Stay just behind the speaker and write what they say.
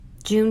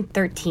June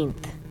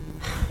 13th.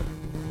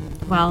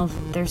 Well,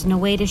 there's no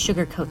way to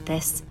sugarcoat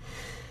this.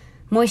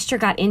 Moisture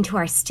got into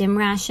our stim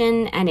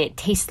ration, and it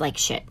tastes like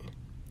shit.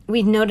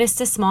 We'd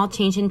noticed a small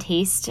change in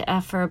taste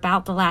for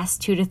about the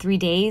last 2 to 3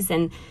 days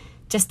and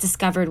just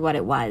discovered what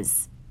it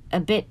was.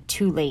 A bit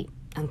too late,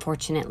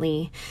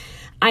 unfortunately.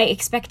 I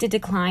expect a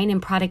decline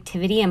in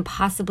productivity and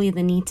possibly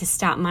the need to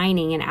stop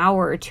mining an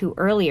hour or two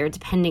earlier,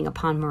 depending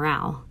upon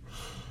morale.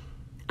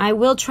 I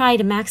will try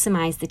to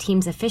maximize the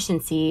team's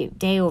efficiency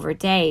day over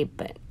day,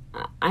 but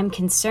I'm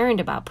concerned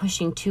about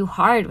pushing too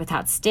hard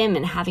without stim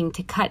and having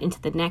to cut into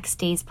the next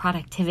day's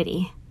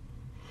productivity.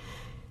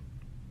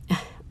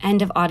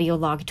 End of audio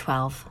log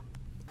 12.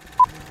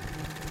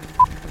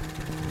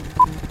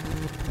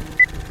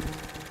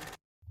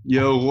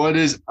 Yo, what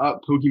is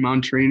up,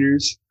 Pokemon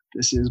trainers?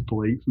 This is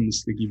Blake from the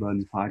Sticky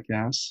Buttons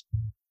podcast.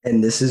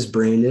 And this is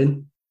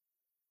Brandon.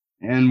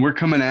 And we're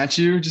coming at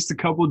you just a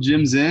couple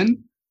gyms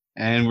in,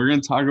 and we're going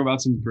to talk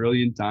about some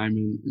Brilliant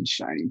Diamond and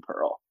Shining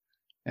Pearl.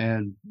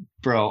 And,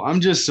 bro,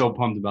 I'm just so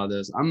pumped about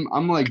this.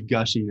 I'm like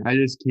gushing. I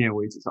just can't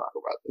wait to talk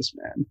about this,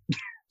 man.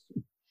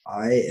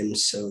 I am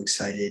so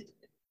excited.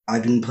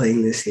 I've been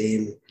playing this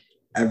game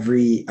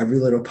every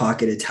little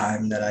pocket of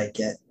time that I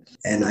get,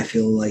 and I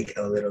feel like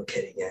a little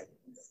kid again.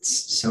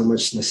 It's so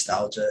much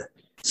nostalgia,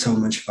 so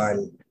much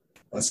fun.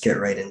 Let's get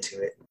right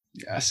into it.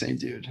 Yeah, same,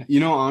 dude.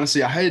 You know,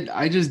 honestly,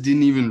 I just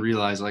didn't even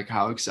realize like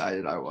how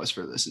excited I was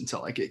for this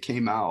until like it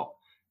came out,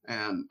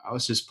 and I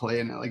was just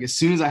playing it. Like as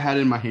soon as I had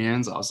it in my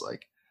hands, I was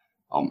like,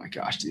 oh my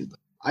gosh, dude.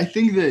 I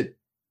think that,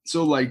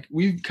 so like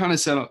we've kind of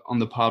said on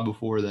the pod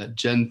before that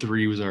Gen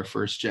 3 was our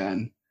first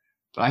gen,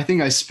 but I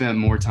think I spent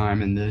more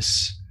time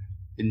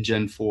in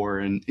Gen 4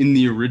 and in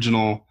the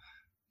original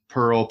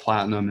Pearl,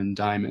 Platinum, and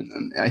Diamond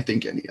than I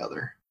think any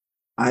other.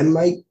 I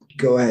might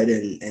go ahead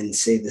and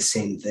say the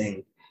same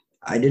thing.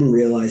 I didn't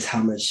realize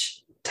how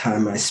much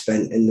time I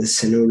spent in the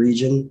Sinnoh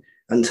region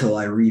until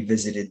I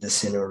revisited the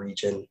Sinnoh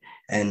region,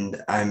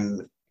 and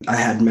I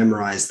had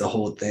memorized the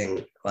whole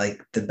thing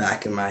like the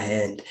back of my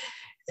hand.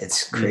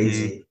 It's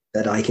crazy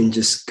that I can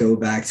just go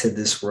back to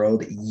this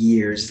world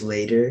years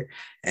later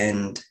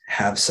and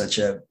have such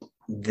a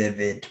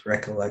vivid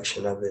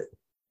recollection of it.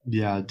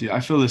 Yeah, dude,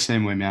 I feel the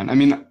same way, man. I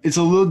mean, it's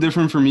a little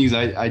different for me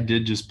because I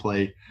did just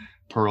play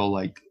Pearl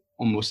like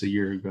almost a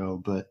year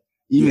ago, but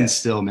even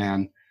still,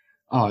 man,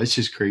 oh, it's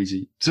just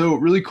crazy. So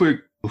really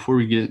quick, before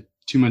we get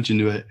too much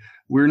into it,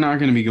 we're not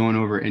going to be going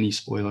over any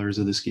spoilers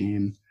of this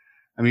game.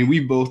 I mean,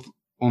 we've both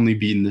only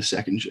beaten the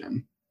second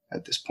gym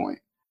at this point,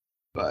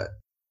 but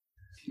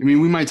I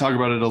mean, we might talk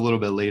about it a little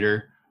bit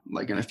later,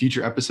 like in a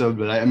future episode,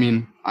 but I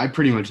mean, I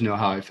pretty much know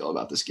how I feel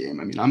about this game.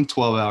 I mean, I'm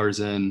 12 hours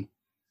in.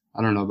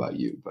 I don't know about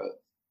you,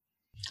 but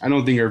I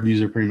don't think our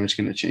views are pretty much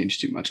going to change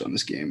too much on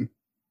this game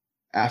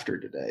after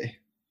today.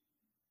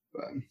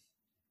 But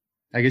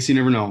I guess you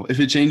never know. If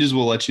it changes,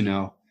 we'll let you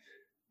know.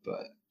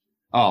 But,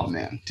 oh,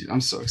 man, dude,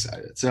 I'm so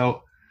excited.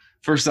 So,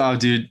 first off,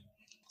 dude,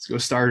 let's go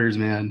starters,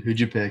 man. Who'd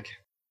you pick?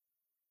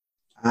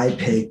 I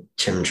picked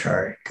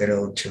Chimchar, good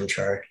old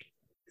Chimchar.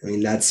 I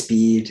mean, that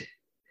speed,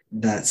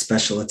 that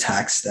special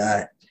attack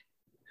stat,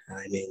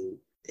 I mean,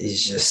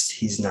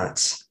 he's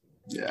nuts.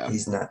 Yeah.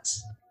 He's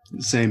nuts.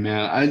 Same,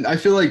 man. I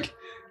feel like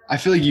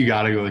you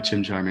got to go with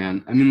Chimchar,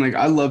 man. I mean, like,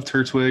 I love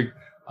Turtwig.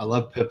 I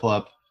love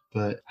Piplup.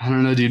 But I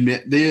don't know, dude.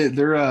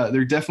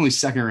 They're definitely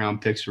second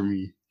round picks for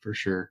me, for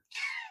sure.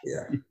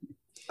 Yeah,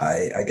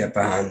 I get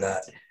behind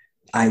that.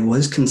 I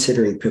was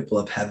considering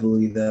Piplup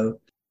heavily, though.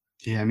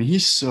 Yeah, I mean,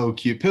 he's so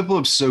cute.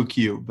 Piplup's so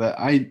cute, but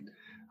I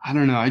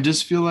don't know. I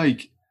just feel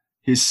like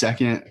his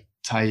second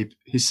type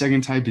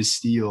is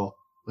Steel,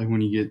 like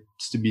when he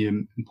gets to be a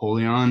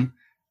Empoleon.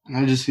 And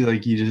I just feel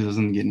like he just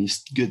doesn't get any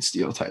good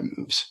Steel type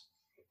moves.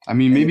 I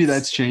mean, maybe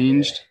that's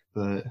changed,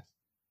 but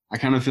I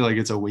kind of feel like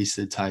it's a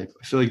wasted type.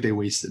 I feel like they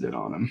wasted it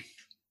on him.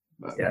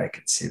 But, yeah, I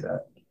could see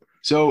that.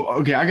 So,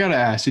 okay, I got to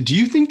ask. So do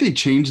you think they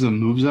changed the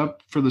moves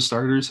up for the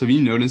starters? Have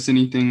you noticed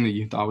anything that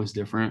you thought was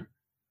different?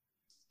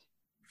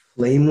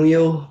 Flame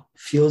Wheel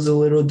feels a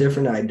little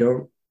different. I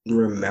don't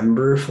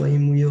remember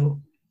Flame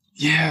Wheel.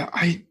 Yeah,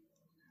 I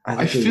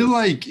feel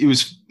like it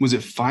was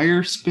it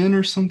Fire Spin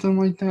or something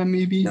like that,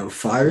 maybe? No,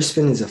 Fire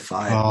Spin is a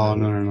 5. Oh,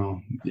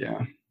 no.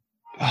 Yeah.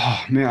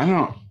 Oh, man, I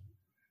don't.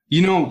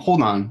 You know,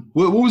 hold on.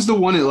 What was the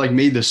one that like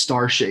made the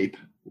star shape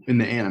in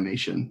the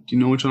animation? Do you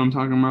know which one I'm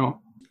talking about? Are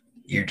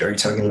you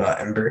talking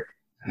about Ember?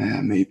 Yeah,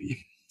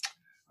 maybe.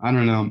 I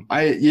don't know.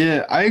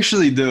 I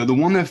actually the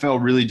one that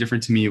felt really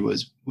different to me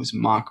was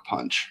Mach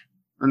Punch.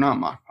 Or not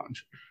Mach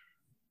Punch.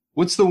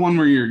 What's the one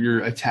where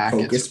your attack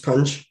Focus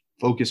Punch?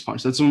 Focus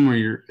Punch. That's the one where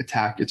your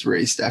attack gets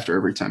raised after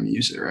every time you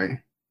use it, right?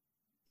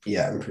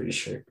 Yeah, I'm pretty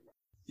sure.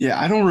 Yeah,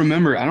 I don't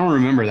remember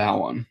that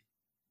one.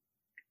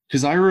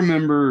 Because I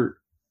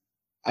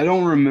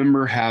don't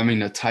remember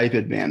having a type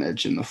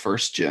advantage in the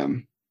first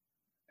gym.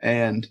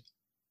 And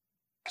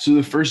so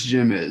the first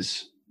gym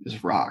is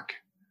rock,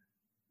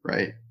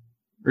 right?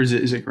 Or is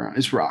it ground?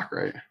 It's rock,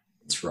 right?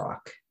 It's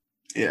rock.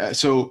 Yeah.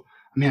 So,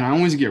 man, I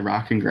always get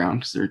rock and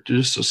ground because they're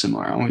just so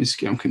similar. I always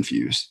get them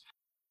confused.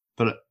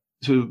 But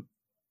so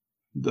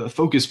the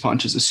focus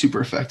punch is a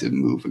super effective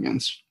move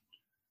against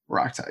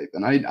rock type.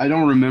 And I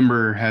don't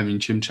remember having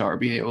Chimchar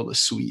being able to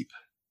sweep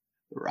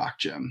the rock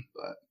gym,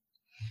 but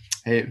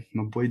hey,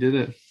 my boy did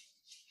it.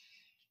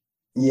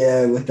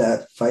 Yeah, with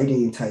that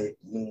fighting type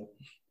move.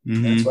 That's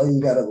Mm-hmm. why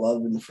you gotta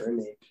love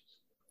Infernape.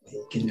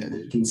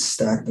 You can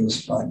stack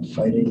those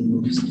fighting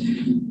moves.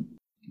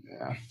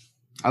 Yeah,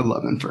 I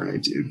love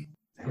Infernape, dude.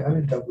 I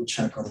gotta double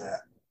check on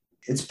that.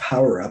 It's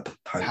power up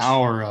punch.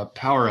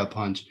 Power up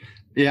punch.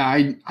 Yeah,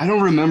 I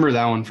don't remember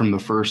that one from the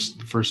first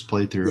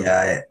playthrough.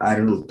 Yeah, I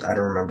don't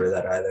remember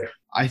that either.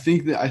 I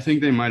think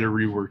they might have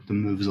reworked the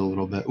moves a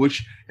little bit,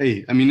 which,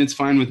 hey, I mean, it's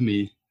fine with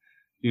me.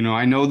 You know,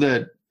 I know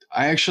that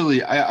I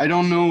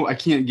don't know, I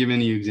can't give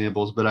any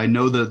examples, but I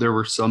know that there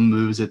were some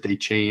moves that they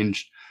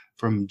changed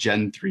from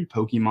Gen 3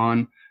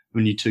 Pokemon.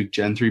 When you took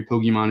Gen 3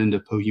 Pokemon into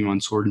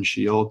Pokemon Sword and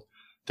Shield,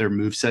 their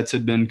movesets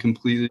had been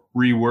completely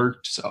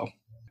reworked. So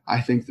I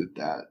think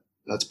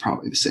that's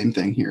probably the same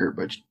thing here,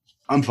 but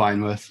I'm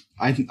fine with.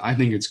 I think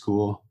it's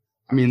cool.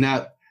 I mean,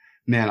 that,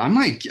 man, I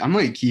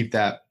might keep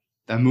that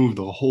move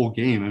the whole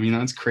game. I mean,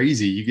 that's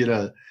crazy. You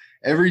get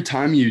every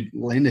time you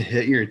land a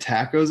hit, your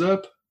attack goes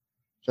up.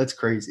 That's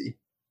crazy.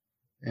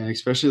 And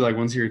especially like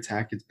once your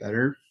attack gets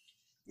better.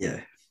 Yeah.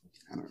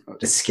 I don't know.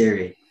 It's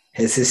scary.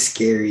 This is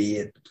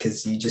scary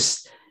because you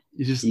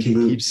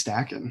can keep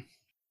stacking.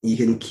 You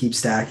can keep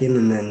stacking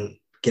and then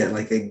get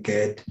like a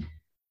good,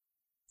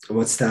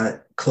 what's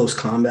that, close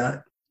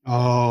combat?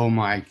 Oh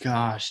my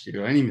gosh, dude.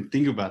 I didn't even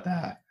think about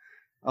that.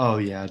 Oh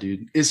yeah,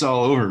 dude. It's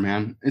all over,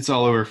 man. It's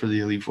all over for the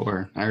Elite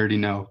Four. I already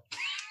know.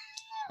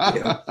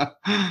 Yeah.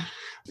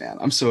 Man,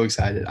 I'm so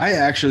excited. I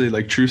actually,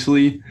 like,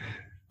 truthfully,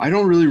 I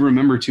don't really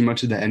remember too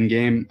much of the end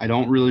game. I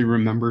don't really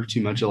remember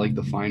too much of like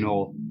the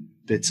final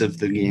bits of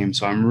the game.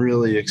 So I'm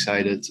really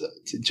excited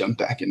to jump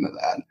back into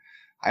that.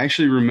 I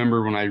actually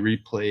remember when I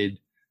replayed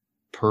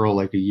Pearl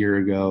like a year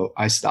ago,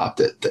 I stopped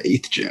at the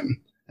 8th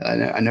gym.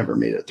 I never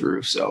made it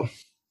through. So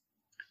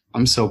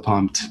I'm so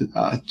pumped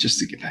just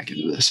to get back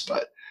into this.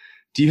 But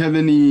do you have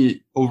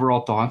any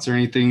overall thoughts or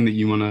anything that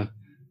you want to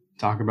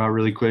talk about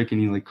really quick?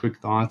 Any like quick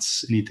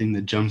thoughts, anything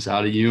that jumps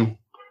out at you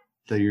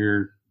that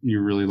you're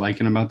really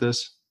liking about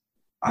this?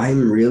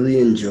 I'm really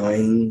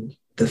enjoying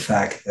the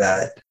fact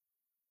that,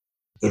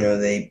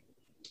 they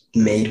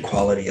made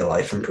quality of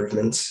life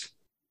improvements.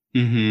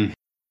 Mm-hmm.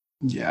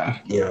 Yeah.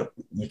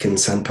 You can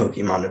send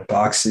Pokemon in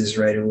boxes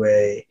right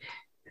away.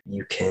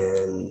 You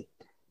can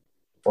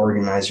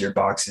organize your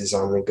boxes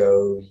on the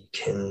go. You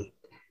can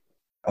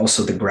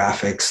also, the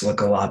graphics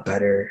look a lot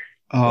better.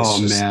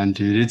 Oh man,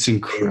 dude, it's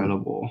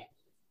incredible.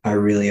 I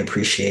really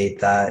appreciate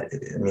that.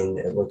 I mean,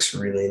 it looks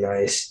really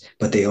nice,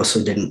 but they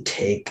also didn't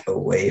take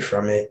away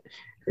from it.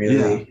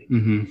 Really, yeah.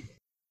 Mm-hmm.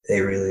 They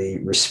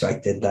really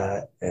respected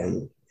that,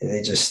 and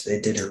they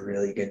did a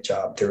really good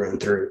job through and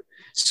through.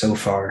 So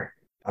far,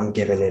 I'm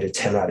giving it a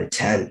 10 out of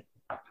 10,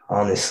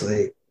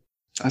 honestly.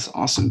 That's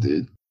awesome,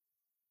 dude.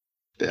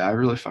 Yeah, I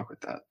really fuck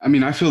with that. I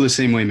mean, I feel the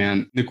same way,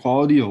 man. The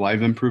quality of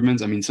life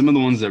improvements, I mean, some of the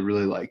ones that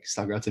really like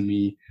stuck out to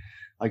me,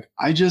 like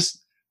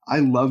I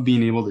love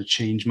being able to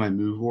change my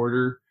move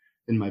order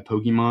in my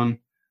Pokemon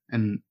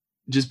and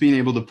just being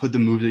able to put the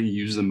move that you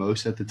use the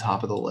most at the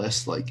top of the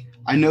list. Like,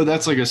 I know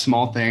that's like a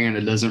small thing and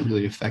it doesn't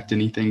really affect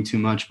anything too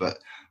much, but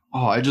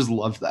I just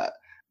love that.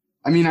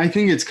 I mean, I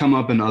think it's come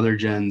up in other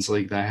gens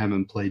like that I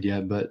haven't played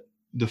yet, but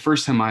the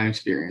first time I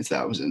experienced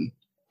that was in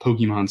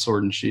Pokemon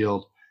Sword and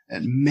Shield.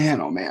 And man,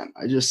 oh man,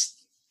 I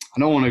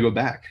don't want to go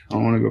back. I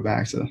don't want to go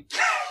back to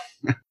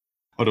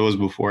what it was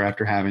before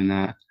after having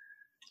that.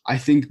 I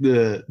think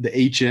the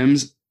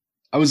HMs,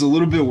 I was a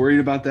little bit worried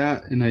about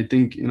that. And I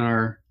think in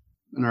our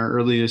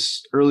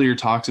earlier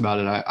talks about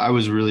it, I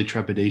was really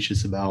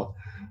trepidatious about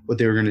what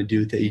they were going to do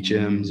with the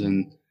HMs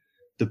and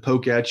the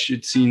Poketch.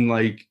 It seemed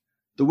like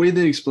the way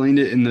they explained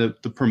it in the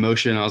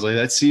promotion, I was like,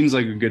 that seems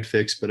like a good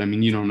fix, but I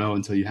mean, you don't know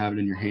until you have it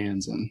in your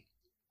hands. And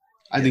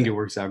I think it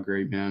works out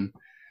great, man.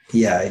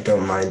 Yeah, I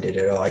don't mind it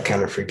at all. I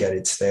kind of forget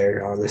it's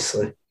there,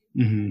 honestly.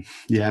 Mm-hmm.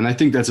 Yeah, and I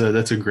think that's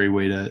a great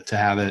way to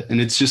have it. And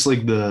it's just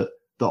like the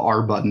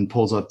R button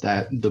pulls up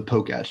the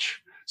Poketch.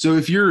 So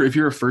if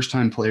you're a first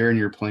time player and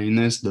you're playing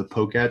this, the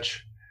Poketch,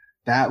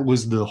 that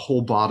was the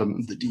whole bottom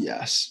of the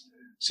DS.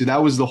 So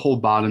that was the whole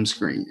bottom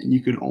screen, and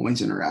you could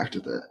always interact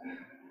with it.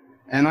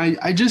 And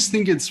I just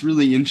think it's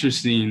really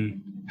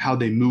interesting how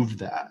they moved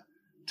that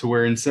to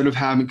where instead of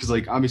having, because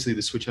like obviously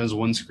the Switch has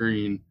one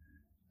screen,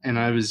 and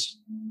I was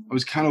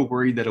kind of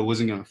worried that it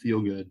wasn't going to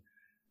feel good.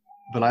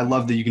 But I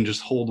love that you can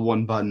just hold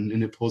one button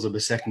and it pulls up a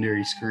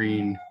secondary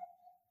screen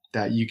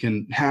that you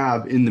can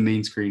have in the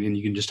main screen and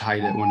you can just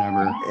hide it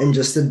whenever. And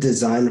just the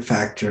design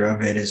factor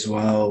of it as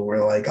well,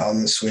 where like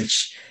on the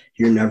Switch,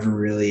 you're never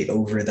really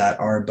over that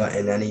R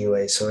button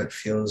anyway. So it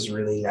feels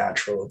really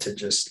natural to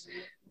just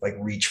like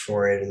reach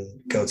for it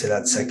and go to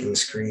that second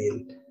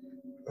screen.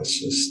 It's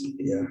just,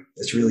 yeah,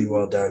 it's really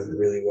well done,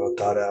 really well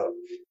thought out.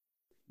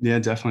 Yeah,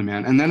 definitely,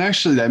 man. And then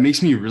actually that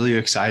makes me really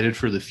excited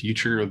for the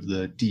future of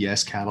the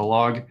DS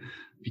catalog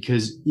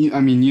because, I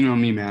mean, you know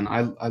me, man,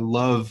 I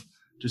love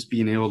just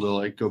being able to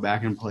like go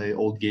back and play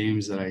old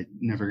games that I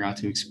never got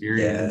to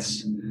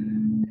experience.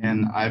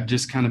 And I've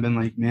just kind of been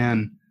like,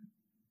 man,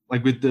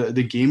 like with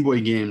the Game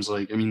Boy games,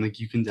 like, I mean, like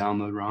you can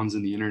download ROMs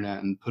on the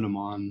internet and put them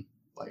on.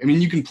 Like, I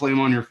mean, you can play them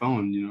on your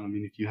phone, you know, I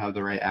mean, if you have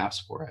the right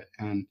apps for it.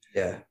 And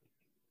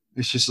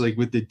it's just like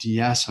with the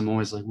DS, I'm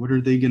always like, what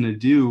are they going to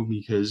do?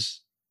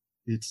 Because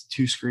it's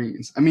 2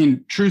 screens. I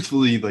mean,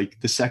 truthfully, like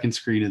the second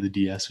screen of the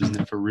DS was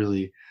never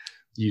really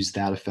used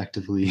that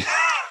effectively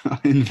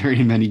in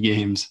very many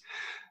games.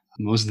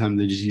 Most of the time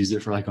they just used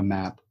it for like a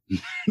map.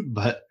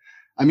 But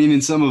I mean,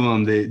 in some of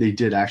them, they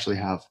did actually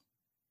have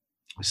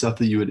stuff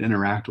that you would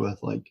interact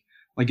with, like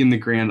in the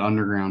Grand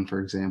Underground, for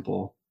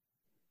example.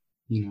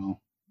 You know,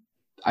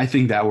 I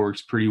think that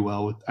works pretty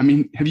well with. I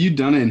mean, have you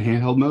done it in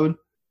handheld mode?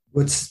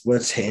 What's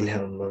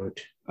handheld mode?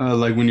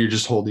 Like when you're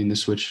just holding the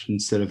Switch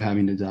instead of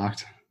having to dock.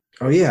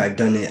 Oh yeah, I've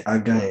done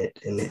it,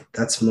 and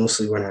that's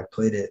mostly when I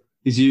played it.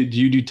 Do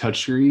you do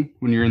touchscreen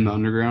when you're in the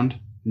underground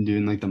and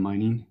doing like the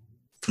mining?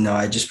 No,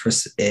 I just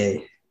press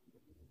A.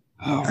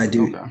 Oh, I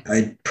do.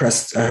 Okay.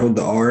 I hold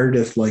the R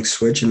to like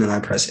switch, and then I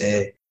press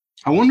A.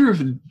 I wonder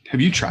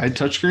have you tried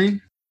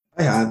touchscreen?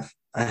 I have.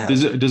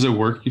 Does it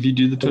work if you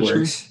do the touchscreen? It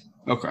works.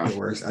 Okay. It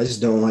works. I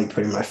just don't like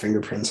putting my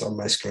fingerprints on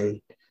my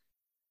screen.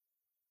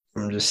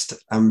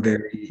 I'm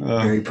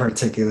very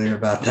particular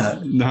about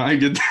that. No, I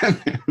get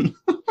that, man.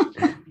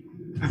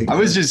 I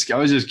was just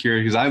curious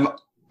because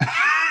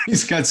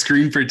he's got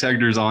screen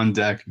protectors on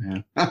deck,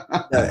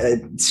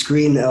 man.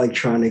 Screen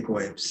electronic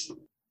wipes.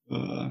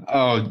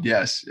 Oh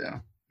yes, yeah.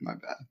 My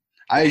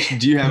bad.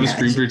 Do you have a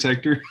screen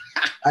protector?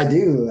 I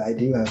do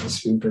have a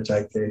screen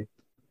protector.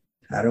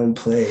 I don't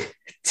play.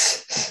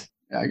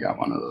 Yeah, I got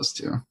one of those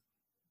too.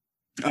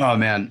 Oh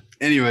man.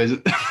 Anyways,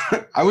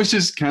 I was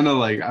just kind of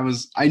like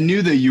I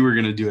knew that you were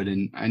gonna do it,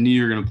 and I knew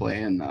you were gonna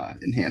play in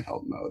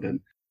handheld mode, and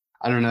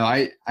I don't know.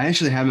 I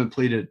actually haven't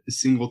played it a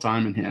single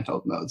time in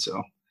handheld mode,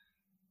 so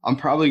I'll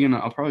probably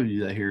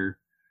do that here,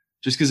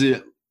 just because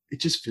it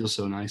just feels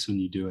so nice when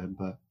you do it.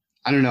 But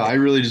I don't know. I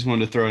really just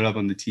wanted to throw it up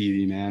on the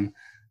TV, man.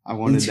 I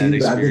wanted that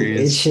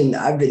experience.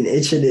 I've been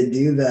itching to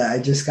do that. I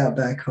just got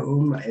back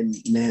home, and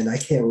man, I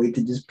can't wait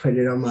to just put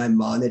it on my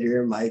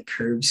monitor, my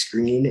curved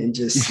screen, and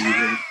just see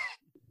it.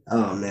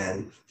 Oh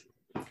man,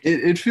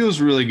 it feels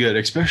really good,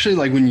 especially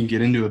like when you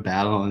get into a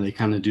battle and they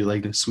kind of do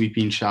like the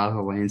sweeping shot of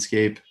the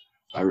landscape.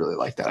 I really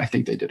like that. I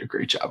think they did a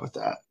great job with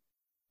that.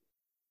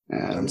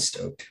 And I'm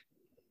stoked.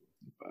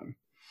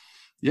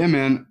 Yeah,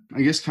 man.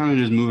 I guess kind of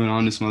just moving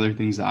on to some other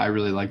things that I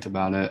really liked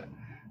about it.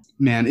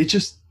 Man, it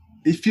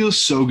feels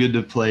so good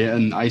to play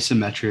an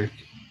isometric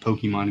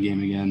Pokemon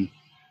game again.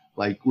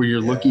 Like where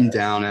you're looking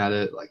down at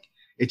it. Like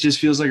it just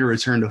feels like a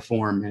return to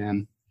form,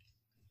 man.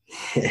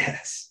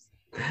 Yes.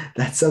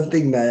 That's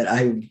something that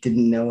I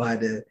didn't know how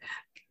to.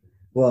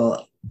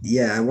 Well,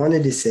 yeah, I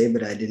wanted to say,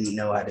 but I didn't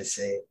know how to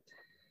say it.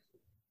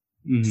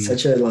 Mm-hmm.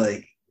 Such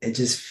a it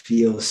just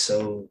feels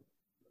so.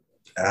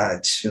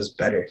 It just feels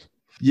better.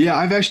 Yeah,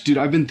 I've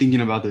been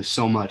thinking about this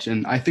so much,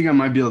 and I think I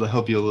might be able to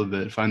help you a little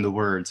bit find the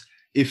words.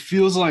 It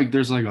feels like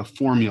there's like a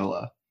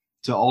formula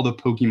to all the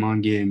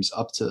Pokemon games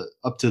up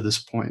to this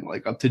point,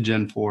 like up to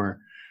Gen 4.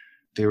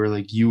 They were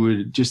like you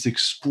would just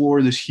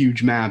explore this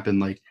huge map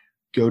and like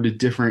go to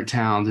different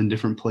towns and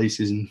different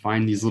places and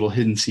find these little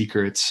hidden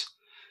secrets.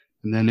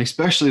 And then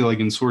especially like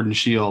in Sword and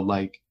Shield,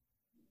 like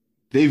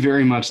they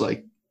very much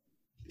like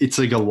it's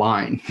like a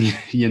line,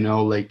 you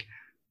know, like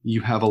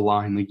you have a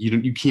line, like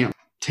you can't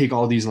take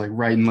all these like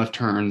right and left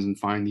turns and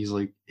find these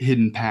like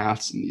hidden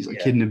paths and these like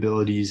hidden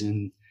abilities.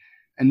 And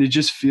it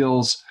just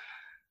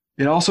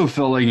it also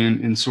felt like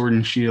in Sword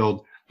and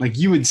Shield, like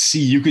you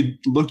could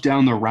look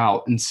down the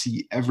route and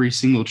see every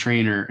single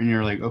trainer and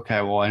you're like,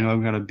 okay, well, I know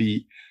I've got to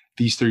beat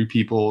these 3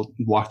 people,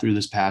 walk through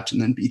this patch,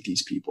 and then beat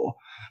these people.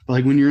 But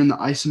like when you're in the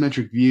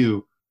isometric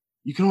view,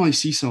 you can only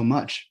see so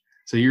much.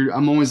 So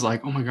I'm always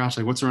like, oh my gosh,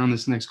 like what's around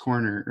this next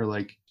corner, or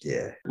like,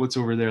 what's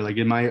over there? Like,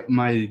 am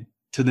I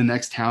to the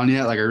next town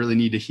yet? Like, I really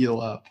need to heal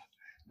up.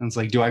 And it's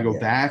like, do I go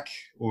back,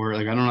 or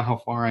like I don't know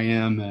how far I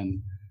am,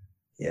 and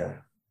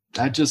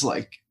that just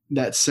like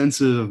that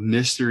sense of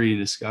mystery and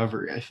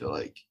discovery, I feel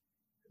like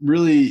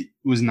really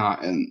was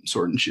not in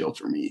Sword and Shield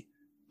for me,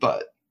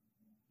 but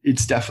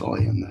it's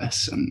definitely in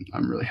this, and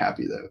I'm really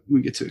happy that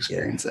we get to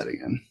experience that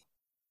again.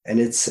 And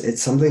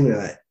it's something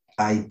that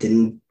I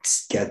didn't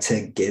get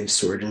to give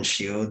Sword and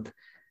Shield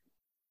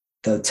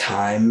the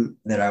time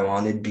that I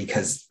wanted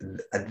because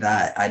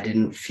that I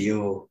didn't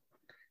feel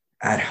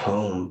at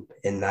home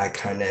in that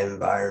kind of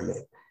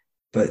environment.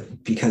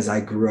 But because I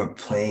grew up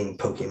playing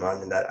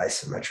Pokemon in that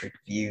isometric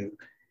view,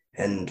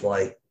 and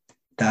like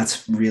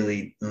that's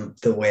really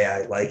the way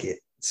I like it.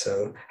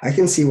 So I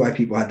can see why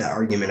people had that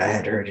argument. I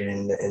had heard it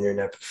in the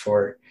internet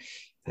before,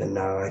 and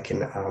now I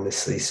can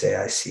honestly say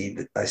I see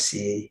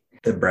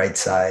the bright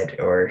side,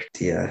 or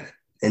the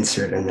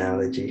insert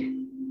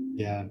analogy.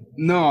 Yeah.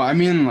 No, I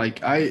mean,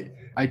 like I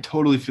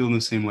totally feel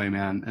the same way,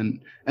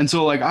 man. And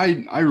so like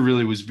I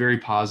really was very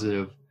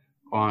positive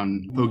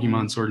on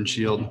Pokemon Sword and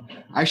Shield.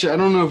 Actually, I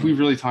don't know if we've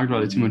really talked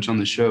about it too much on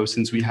the show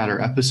since we had our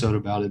episode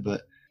about it,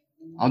 but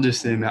I'll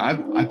just say,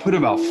 man, I put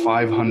about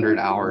 500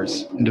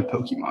 hours into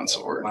Pokemon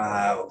Sword.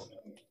 Wow.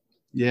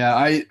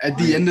 Yeah, at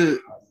the end of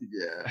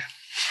yeah.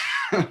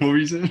 What were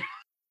you saying?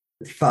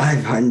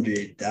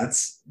 500.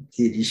 That's,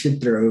 dude, you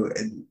should throw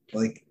and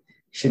like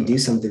should do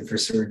something for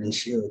Sword and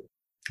Shield.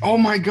 Oh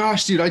my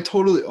gosh, dude! I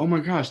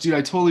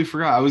totally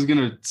forgot. I was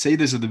gonna say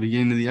this at the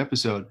beginning of the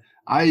episode.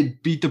 I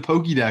beat the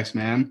Pokédex,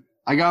 man.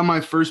 I got my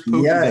first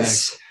Pokédex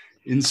Yes.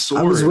 in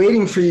Sword. I was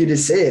waiting for you to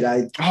say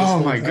it.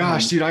 Oh my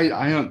gosh, dude!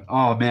 I don't.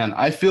 Oh man,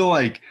 I feel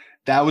like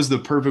that was the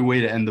perfect way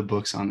to end the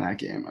books on that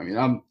game. I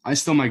mean, I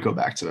still might go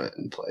back to it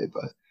and play,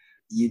 but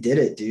You did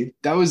it, dude.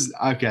 that was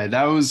okay.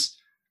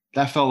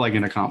 That felt like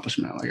an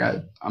accomplishment. Like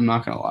I'm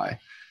not gonna lie.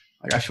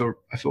 Like I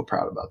feel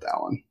proud about that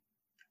one.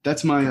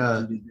 That's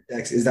my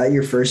Is that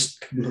your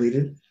first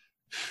completed?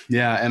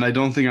 yeah, and I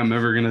don't think I'm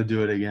ever gonna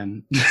do it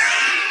again.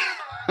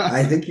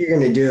 I think you're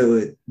gonna do it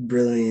with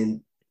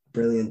Brilliant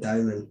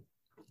Diamond.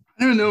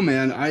 I don't know,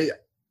 man. I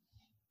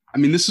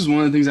mean, this is one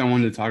of the things I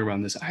wanted to talk about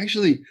in this. I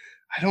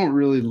don't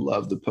really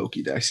love the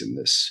Pokédex in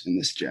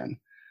this gen.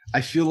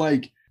 I feel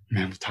like,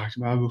 man, we've talked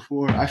about it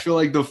before. I feel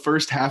like the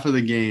first half of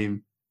the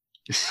game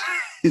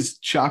is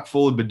chock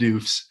full of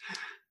Bidoofs,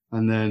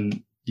 and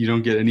then you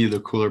don't get any of the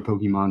cooler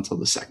Pokemon until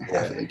the second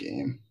half of the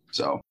game.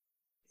 So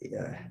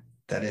yeah,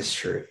 that is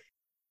true.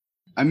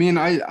 I mean,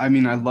 I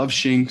love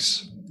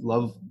Shinx.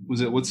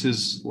 What's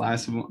his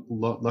last one?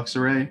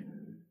 Luxray?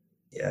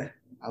 Yeah.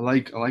 I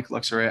like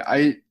Luxray.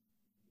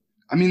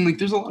 I mean, like,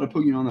 there's a lot of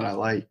Pokemon that I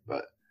like,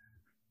 but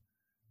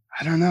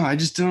I don't know. I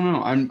just don't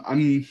know.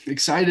 I'm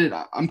excited.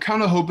 I'm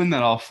kind of hoping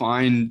that I'll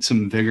find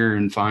some vigor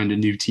and find a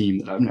new team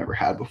that I've never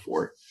had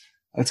before.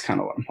 That's kind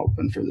of what I'm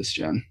hoping for this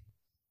gen.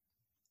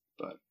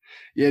 But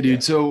yeah, dude. Yeah.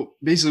 So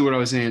basically what I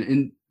was saying,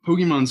 in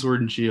Pokemon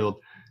Sword and Shield,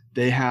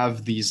 they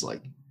have these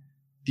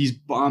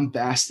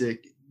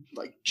bombastic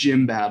like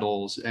gym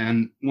battles.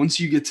 And once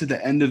you get to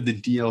the end of the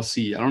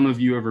DLC, I don't know if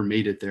you ever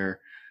made it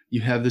there,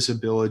 you have this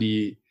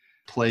ability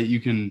you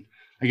can,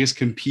 I guess,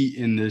 compete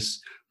in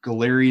this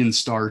Galarian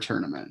Star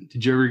tournament.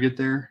 Did you ever get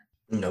there?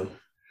 No.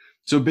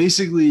 So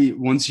basically,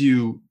 once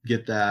you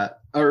get that,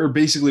 or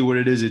basically what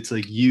it is, it's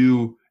like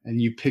you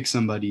pick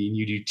somebody and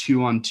you do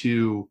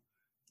 2-on-2,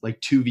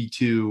 like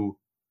 2v2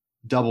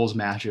 doubles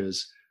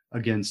matches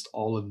against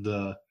all of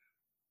the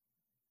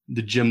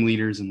gym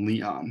leaders in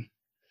Leon.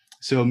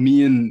 So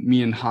me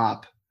and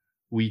Hop,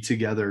 we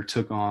together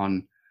took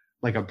on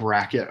like a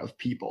bracket of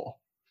people,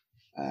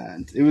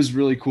 and it was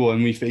really cool.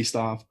 And we faced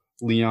off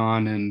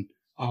Leon and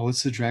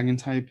what's the dragon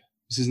type?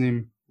 What's his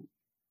name?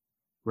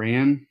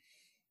 Raihan?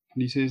 How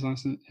do you say his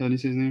last name? How do you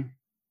say his name?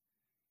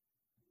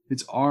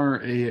 It's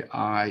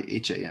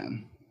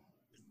Raihan.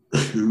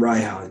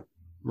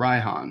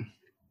 Raihan.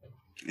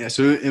 Yeah,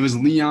 so it was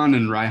Leon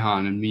and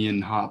Raihan, and me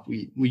and Hop,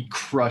 we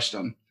crushed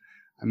them.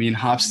 I mean,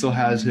 Hop still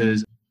has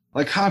his,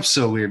 like, Hop's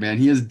so weird, man.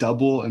 He has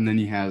double, and then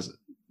he has,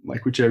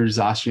 like, whichever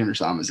Zacian or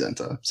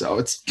Samazenta. So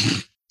it's,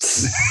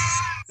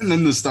 and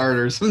then the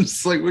starters. I'm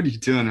just like, what are you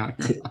doing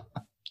out here?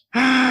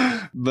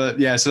 But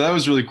yeah, so that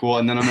was really cool.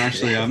 And then I'm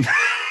actually,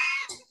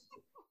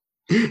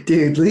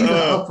 dude, leave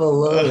Hop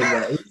alone,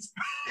 guys.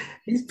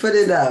 He's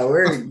putting that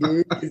work,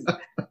 dude.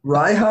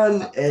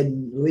 Raihan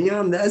and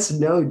Leon, that's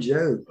no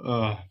joke.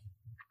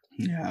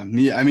 Yeah,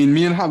 me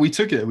and Hop, we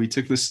took it. We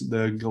took the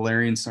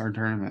Galarian Star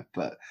tournament,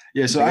 but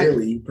yeah, so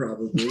probably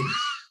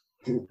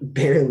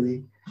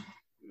barely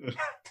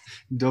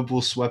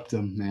double swept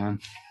him, man.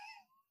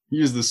 He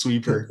was the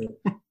sweeper.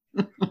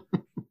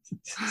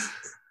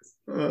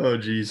 Oh,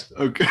 geez.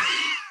 Okay.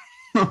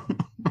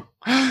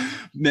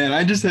 Man,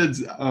 I just had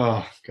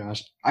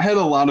I had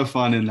a lot of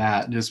fun in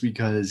that just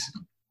because.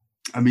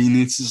 I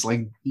mean, it's just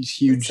like these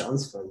huge,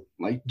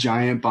 like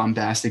giant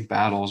bombastic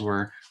battles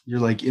where you're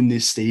like in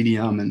this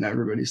stadium and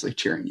everybody's like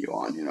cheering you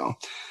on, you know?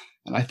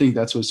 And I think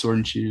that's what Sword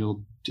and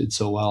Shield did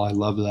so well. I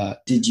love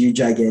that. Did you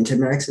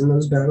Gigantamax in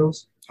those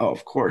battles? Oh,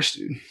 of course,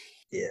 dude.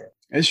 Yeah.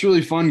 It's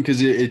really fun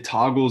because it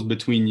toggles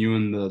between you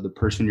and the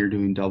person you're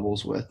doing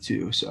doubles with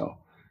too. So,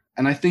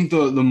 and I think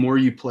the more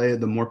you play it,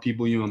 the more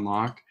people you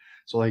unlock.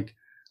 So like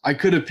I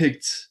could have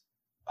picked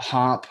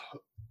Hop,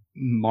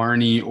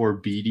 Marnie, or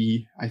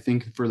Beatty, I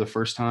think, for the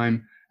first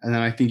time. And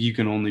then I think you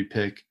can only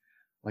pick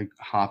like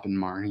Hop and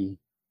Marnie.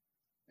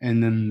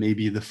 And then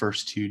maybe the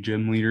first two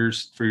gym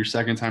leaders for your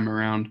second time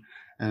around.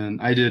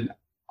 And I did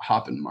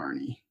Hop and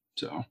Marnie.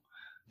 So,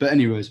 but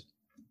anyways,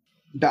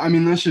 I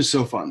mean, that's just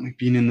so fun, like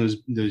being in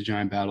those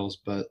giant battles.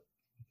 But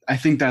I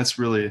think that's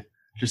really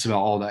just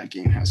about all that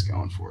game has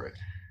going for it.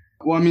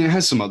 Well, I mean, it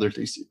has some other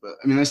things too, but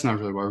I mean, that's not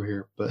really why we're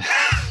here. But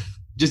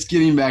just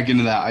getting back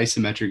into that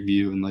isometric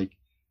view and like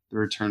the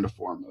return to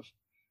form of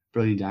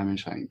Brilliant Diamond,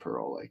 Shining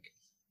Pearl, like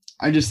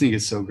I just think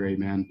it's so great,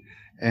 man.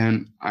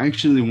 And I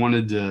actually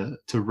wanted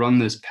to run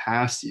this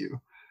past you.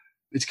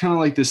 It's kind of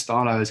like this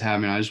thought I was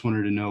having. I just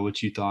wanted to know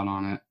what you thought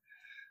on it.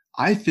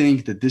 I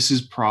think that this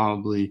is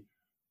probably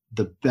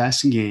the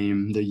best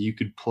game that you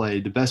could play,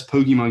 the best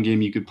Pokemon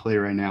game you could play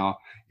right now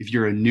if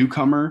you're a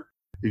newcomer,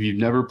 if you've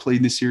never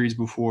played the series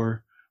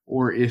before,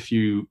 or if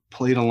you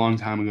played a long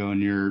time ago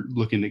and you're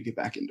looking to get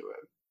back into it.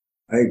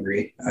 I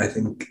agree. I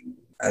think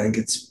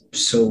it's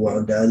so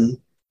well done.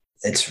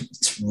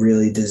 It's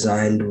really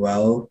designed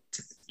well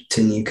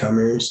to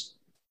newcomers,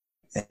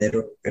 and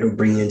it'll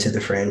bring you into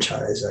the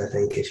franchise. I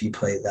think if you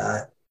play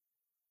that,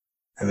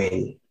 I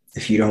mean,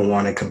 if you don't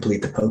want to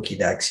complete the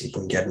Pokédex, you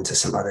can get into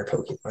some other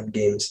Pokemon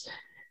games.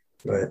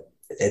 But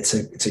it's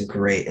a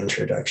great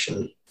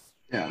introduction.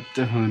 Yeah,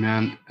 definitely,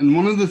 man. And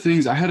one of the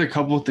things I had a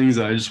couple of things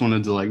that I just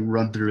wanted to like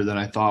run through that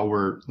I thought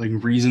were like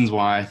reasons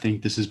why I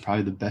think this is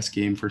probably the best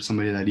game for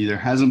somebody that either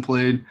hasn't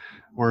played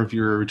or if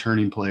you're a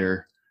returning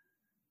player.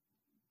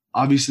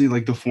 Obviously,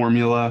 like the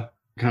formula,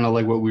 kind of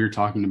like what we were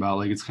talking about,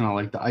 like it's kind of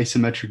like the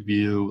isometric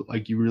view,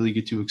 like you really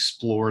get to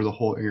explore the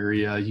whole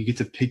area. You get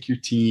to pick your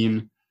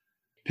team,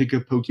 pick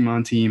a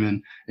Pokemon team,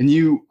 and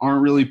you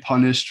aren't really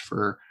punished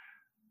for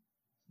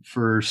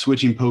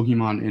switching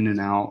Pokemon in and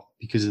out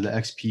because of the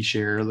XP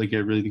share. Like I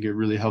really think it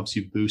really helps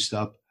you boost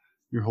up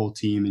your whole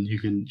team, and you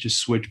can just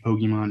switch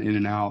Pokemon in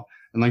and out.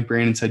 And like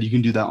Brandon said, you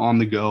can do that on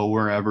the go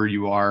wherever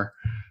you are,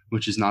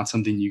 which is not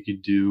something you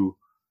could do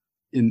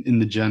in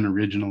the gen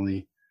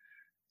originally.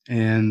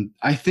 And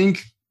I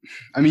think,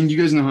 I mean, you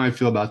guys know how I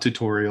feel about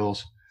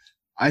tutorials.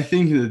 I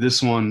think that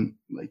this one,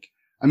 like,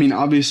 I mean,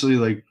 obviously,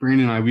 like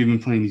Brandon and I, we've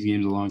been playing these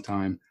games a long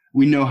time.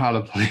 We know how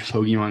to play a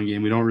Pokemon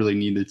game. We don't really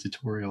need the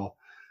tutorial.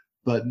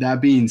 But that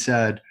being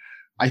said,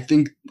 I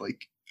think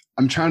like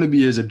I'm trying to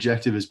be as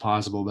objective as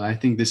possible, but I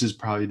think this is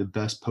probably the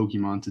best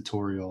Pokemon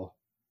tutorial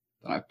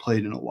that I've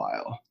played in a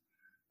while.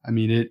 I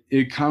mean,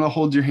 it kind of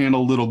holds your hand a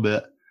little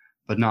bit,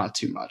 but not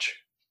too much.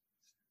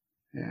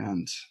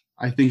 And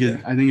Yeah. I think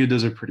it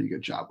does a pretty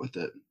good job with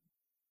it.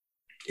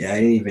 Yeah,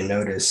 I didn't even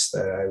notice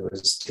that I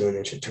was doing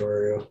a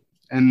tutorial.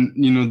 And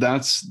you know,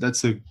 that's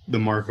the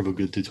mark of a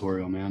good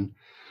tutorial, man.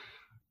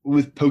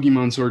 With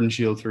Pokemon Sword and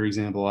Shield, for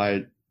example,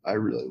 I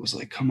really was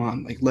like, come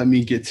on, like let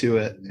me get to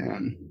it.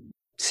 And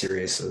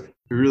Seriously.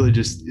 it really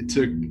just it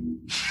took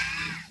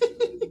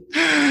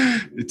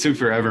it took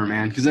forever,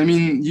 man. Because I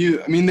mean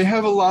they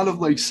have a lot of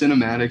like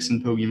cinematics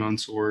in Pokemon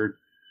Sword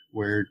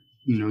where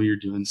you know you're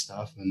doing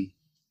stuff and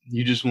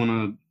you just want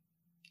to.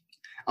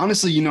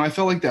 Honestly, you know, I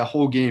felt like that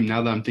whole game.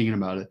 Now that I'm thinking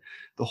about it,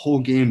 the whole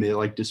game they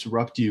like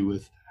disrupt you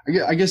with.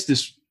 I guess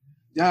this.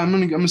 Yeah, I'm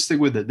gonna stick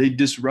with it. They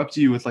disrupt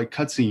you with like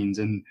cutscenes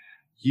and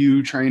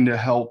you trying to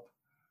help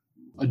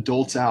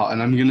adults out,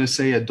 and I'm gonna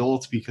say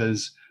adults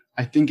because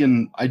I just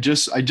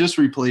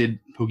replayed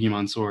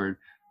Pokemon Sword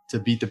to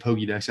beat the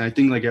Pokédex, and I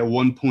think like at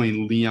one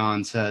point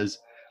Leon says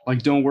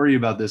like, "Don't worry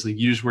about this. Like,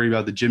 you just worry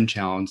about the gym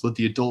challenge. Let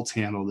the adults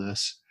handle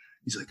this."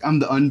 He's like, "I'm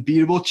the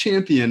unbeatable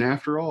champion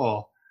after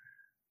all,"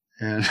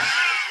 and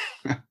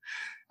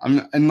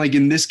and like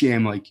in this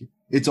game, like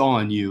it's all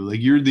on you.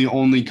 Like you're the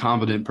only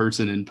competent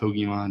person in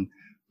Pokemon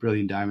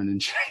Brilliant Diamond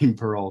and Shining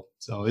Pearl,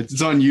 so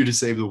it's on you to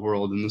save the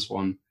world in this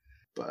one.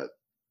 But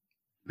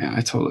man,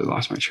 I totally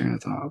lost my train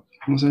of thought.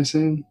 What was I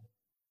saying?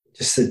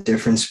 Just the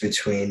difference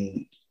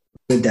between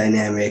the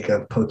dynamic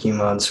of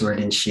Pokemon Sword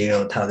and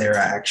Shield, how there are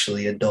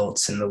actually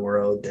adults in the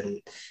world,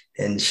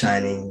 and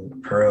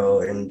Shining Pearl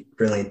and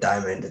Brilliant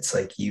Diamond, it's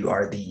like you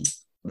are the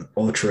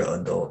ultra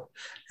adult.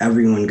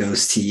 Everyone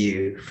goes to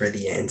you for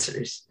the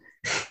answers.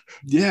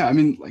 Yeah, I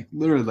mean, like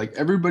literally, like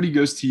everybody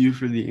goes to you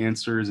for the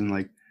answers, and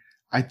like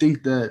I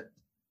think that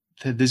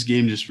this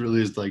game just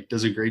really is like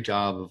does a great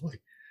job of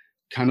like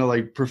kind of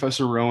like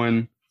Professor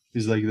Rowan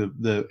is like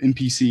the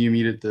NPC you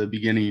meet at the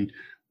beginning.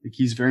 Like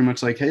he's very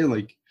much like, hey,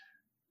 like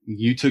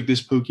you took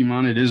this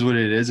Pokemon, it is what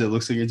it is. It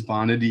looks like it's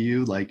bonded to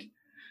you. Like,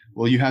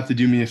 well, you have to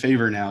do me a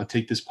favor now.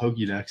 Take this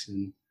Pokédex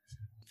and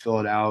fill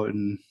it out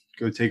and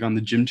go take on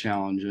the gym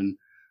challenge. And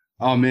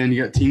oh man,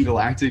 you got Team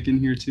Galactic in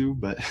here too.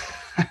 But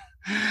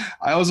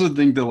I also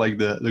think that like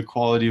the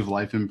quality of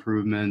life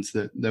improvements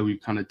that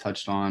we've kind of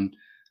touched on,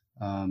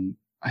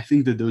 I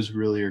think that those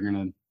really are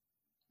gonna.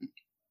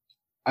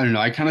 I don't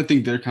know. I kind of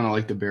think they're kind of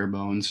like the bare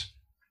bones.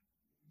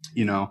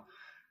 You know,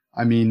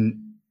 I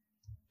mean,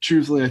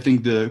 truthfully, I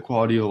think the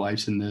quality of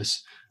life's in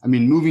this. I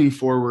mean, moving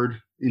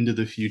forward into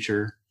the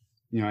future,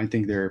 you know, I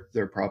think they're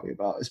probably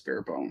about as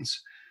bare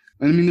bones.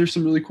 And I mean, there's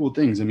some really cool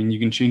things. I mean, you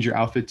can change your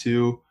outfit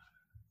too,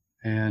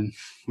 and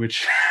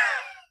which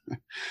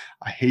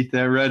I hate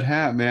that red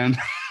hat, man.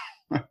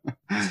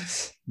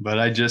 But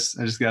I just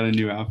got a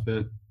new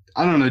outfit.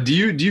 I don't know. Do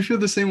you feel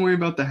the same way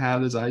about the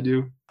hat as I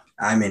do?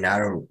 I mean, I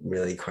don't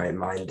really quite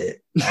mind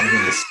it.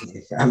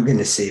 I'm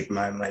gonna save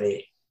my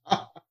money.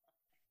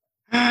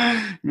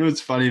 You know,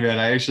 it's funny, man.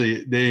 I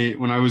actually they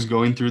when I was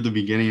going through the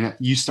beginning,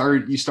 you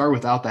start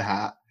without the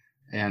hat,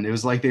 and it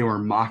was like they were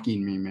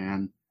mocking me,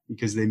 man,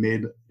 because they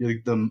made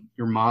like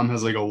your mom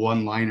has like a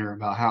one liner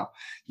about how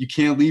you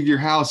can't leave your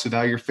house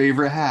without your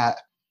favorite hat,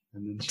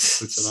 and then she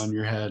puts it on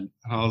your head.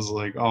 And I was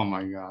like, oh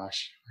my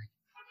gosh,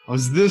 I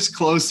was this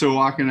close to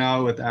walking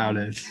out without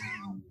it.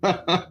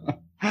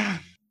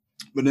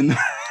 But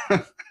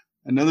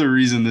another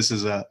reason this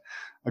is a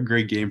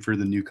great game for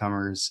the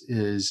newcomers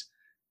is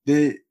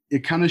it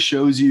kind of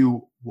shows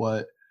you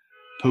what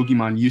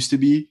Pokemon used to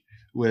be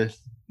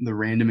with the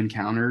random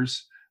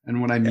encounters.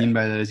 And what I mean Yeah.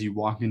 by that is you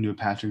walk into a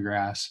patch of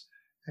grass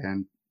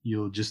and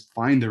you'll just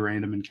find the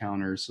random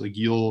encounters. Like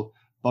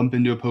bump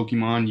into a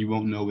Pokemon, you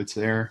won't know it's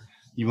there.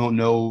 You won't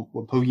know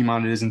what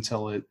Pokemon it is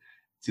until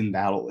it's in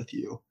battle with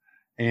you.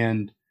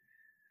 And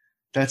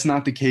that's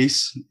not the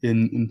case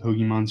in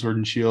Pokemon Sword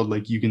and Shield.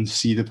 Like, you can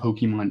see the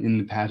Pokemon in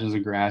the patches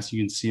of grass.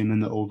 You can see them in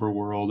the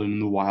overworld and in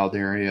the wild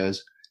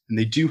areas. And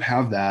they do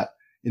have that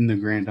in the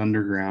Grand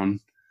Underground,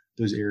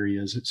 those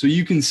areas. So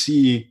you can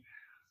see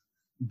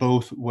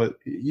both what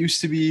it used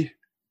to be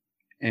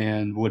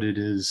and what it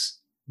is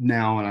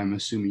now, and I'm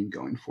assuming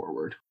going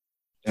forward.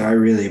 I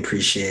really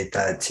appreciate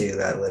that too,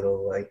 that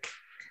little like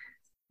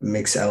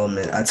mix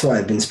element. That's why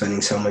I've been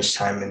spending so much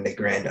time in the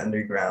Grand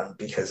Underground,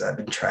 because I've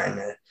been trying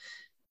to,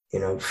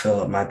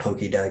 fill up my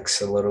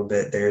Pokédex a little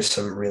bit. There's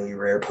some really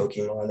rare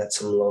Pokemon at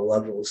some low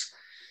levels.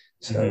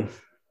 So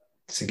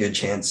it's a good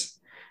chance.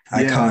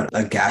 I caught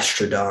a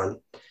Gastrodon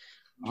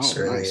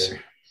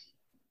earlier.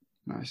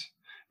 Nice.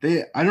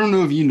 I don't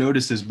know if you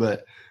noticed this,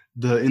 but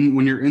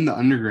when you're in the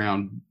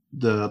underground,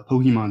 the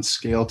Pokemon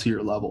scale to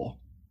your level.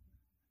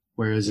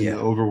 Whereas in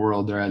the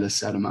overworld, they're at a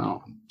set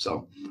amount.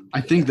 So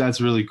I think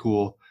that's really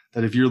cool,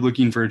 that if you're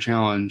looking for a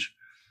challenge,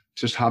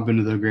 just hop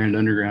into the Grand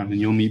Underground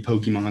and you'll meet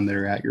Pokemon that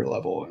are at your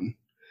level.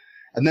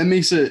 And that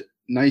makes it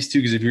nice too,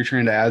 because if you're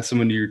trying to add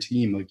someone to your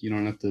team, like, you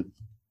don't have to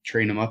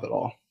train them up at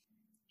all.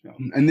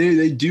 And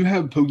they do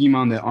have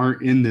Pokemon that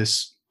aren't in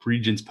this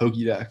region's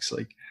Pokédex.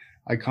 Like,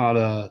 I caught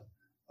a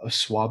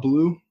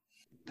Swablu.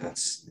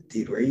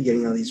 Dude, where are you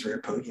getting all these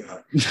rare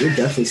Pokemon?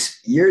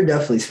 You're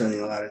definitely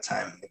spending a lot of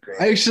time in the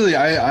Grand. Actually,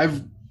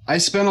 I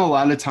spent a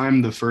lot of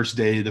time the first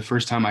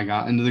time I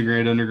got into the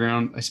Grand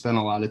Underground. I spent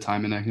a lot of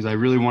time in that because I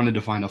really wanted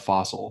to find a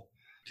fossil,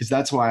 because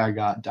that's why I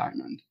got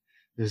Diamond.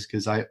 Is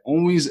because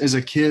as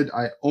a kid,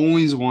 I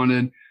always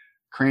wanted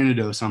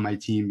Cranidos on my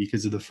team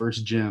because of the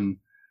first gym,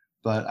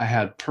 but I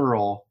had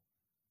Pearl,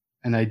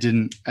 and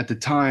at the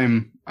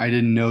time, I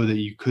didn't know that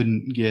you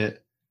couldn't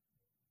get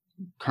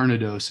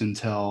Carnidos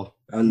until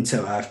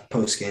after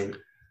post game.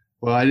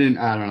 Well, I don't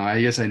know.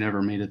 I guess I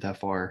never made it that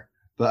far.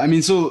 But I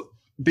mean, so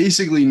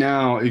basically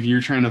now, if you're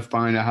trying to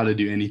find out how to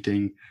do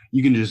anything,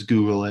 you can just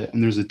Google it,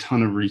 and there's a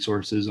ton of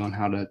resources on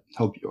how to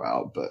help you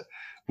out. But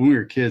when we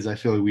were kids, I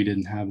feel like we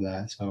didn't have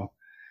that. So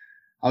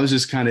I was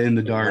just kind of in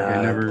the dark.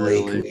 I never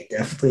really. We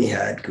definitely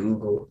had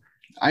Google.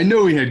 I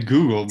know we had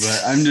Google,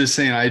 but I'm just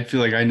saying I feel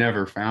like I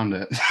never found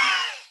it.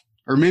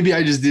 Or maybe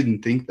I just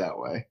didn't think that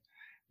way.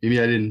 Maybe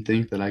I didn't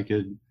think that I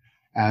could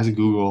ask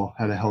Google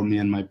how to help me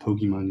in my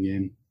Pokemon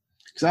game.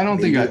 Because I don't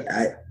think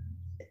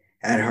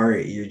at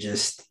heart, you're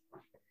just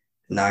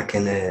not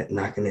gonna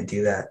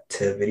do that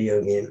to a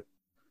video game.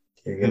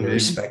 You're gonna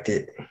respect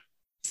it.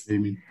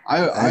 Maybe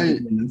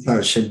that's how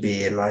it should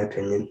be, in my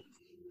opinion.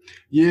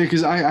 Yeah,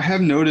 because I have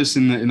noticed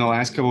in the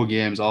last couple of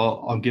games,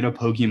 I'll get a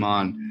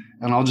Pokemon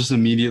and I'll just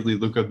immediately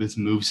look up its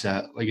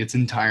moveset, like its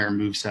entire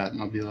moveset,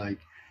 and I'll be like,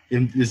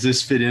 does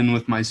this fit in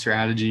with my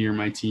strategy or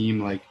my team?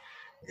 Like,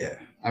 yeah,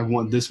 I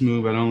want this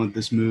move, I don't want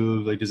this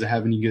move. Like, does it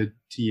have any good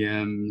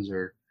TMs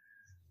or?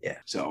 Yeah.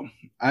 So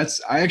I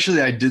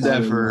did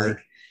that for. Like,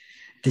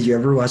 did you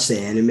ever watch the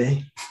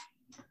anime?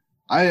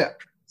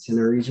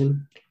 Sinnoh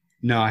region?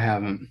 No, I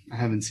haven't. I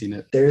haven't seen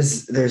it.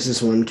 There's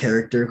this one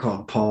character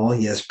called Paul.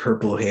 He has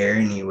purple hair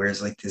and he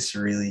wears like this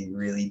really,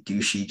 really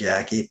douchey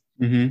jacket.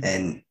 Mm-hmm.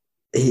 And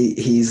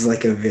he's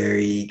like a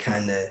very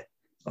kind of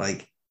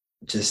like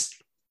just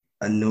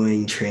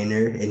annoying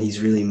trainer, and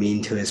he's really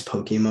mean to his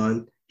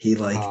Pokemon. He he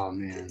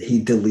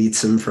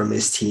deletes them from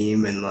his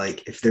team, and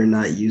like if they're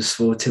not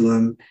useful to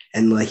him,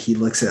 and like he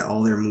looks at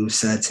all their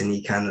movesets and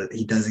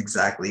he does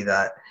exactly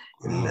that.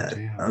 And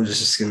I was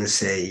just gonna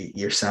say,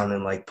 you're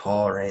sounding like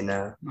Paul right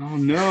now. Oh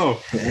no.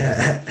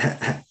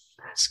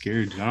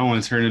 Scared. I don't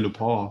want to turn into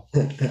Paul.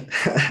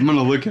 I'm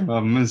gonna look him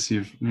up. I'm gonna see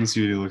what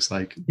he looks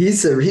like.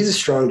 He's a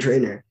strong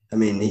trainer. I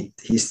mean,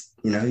 he's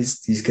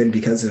good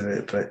because of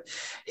it, but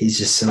he's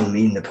just so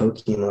mean to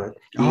Pokemon.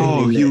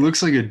 He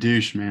looks like a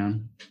douche,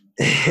 man.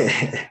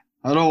 I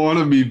don't want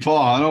to be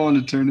Paul. I don't want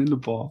to turn into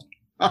Paul.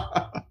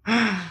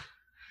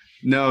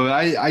 No,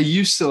 I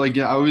used to, like,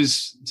 I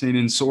was saying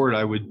in Sword,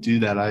 I would do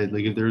that.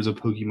 If there was a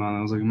Pokemon,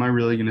 I was like, am I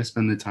really going to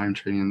spend the time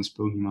training this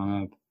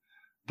Pokemon up?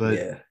 But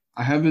yeah.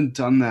 I haven't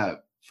done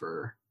that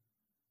for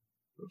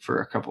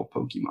a couple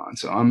Pokemon.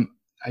 So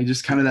I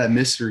just kind of, that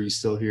mystery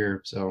still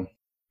here. So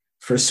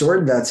for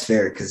Sword, that's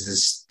fair because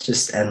it's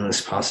just endless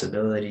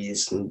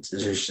possibilities. And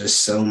there's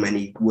just so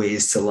many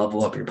ways to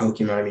level up your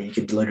Pokemon. I mean, you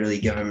could literally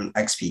give them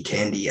XP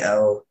Candy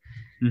L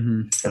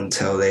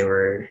until they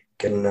were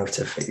good enough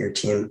to fit your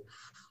team.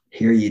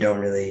 Here, you don't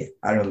really,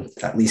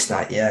 at least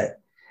not yet.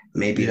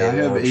 Maybe I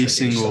have a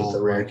single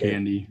rare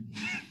candy.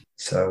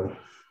 So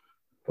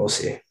we'll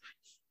see. I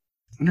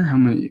wonder how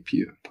many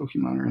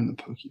Pokemon are in the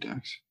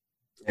Pokédex.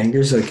 I think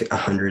there's like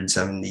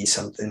 170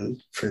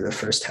 something for the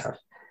first half.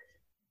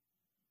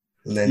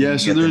 And then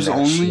so there's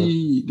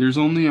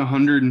only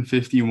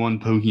 151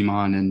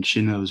 Pokemon in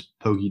Shinnow's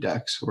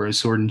Pokédex, whereas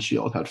Sword and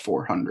Shield had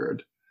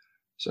 400.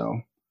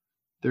 So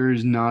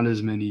there's not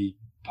as many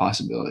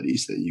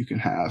possibilities that you can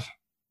have.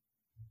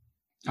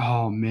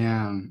 Oh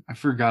man, I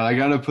forgot. I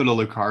gotta put a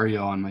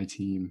Lucario on my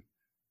team.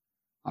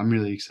 I'm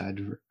really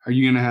excited. Are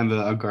you gonna have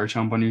a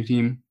Garchomp on your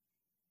team?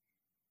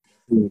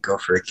 Go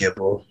for a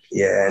Gibble.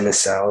 Yeah, and a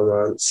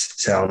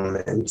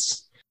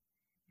Salamence.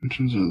 In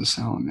terms of the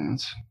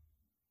Salamence,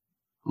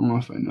 I don't know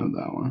if I know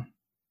that one.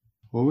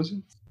 What was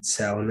it?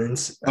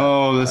 Salamence.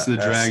 Oh, that's the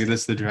dragon.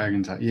 That's the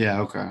dragon type. Yeah,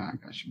 okay, I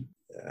got you.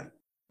 Yeah.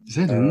 Is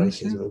that I in like this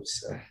his yet?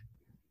 moves.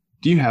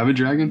 Do you have a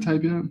dragon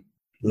type yet?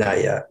 Not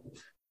yet.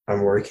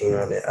 I'm working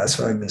on it. That's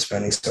why I've been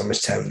spending so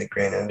much time in the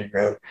Grand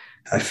Underground.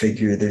 I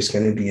figure there's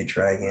going to be a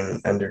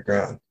dragon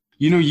underground.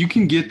 You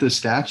can get the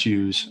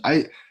statues.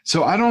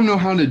 So I don't know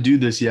how to do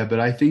this yet, but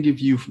I think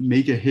if you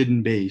make a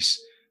hidden base,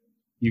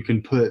 you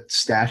can put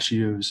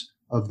statues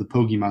of the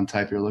Pokemon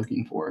type you're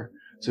looking for.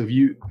 So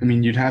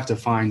you'd have to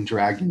find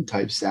dragon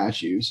type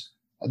statues,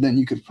 and then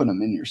you could put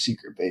them in your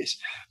secret base.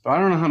 But I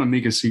don't know how to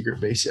make a secret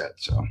base yet.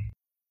 So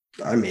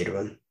I made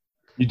one.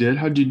 you did?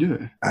 How'd you do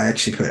it? I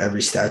actually put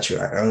every statue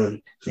I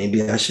own.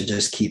 Maybe I should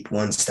just keep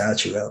one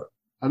statue out.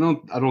 I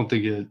don't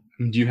think it.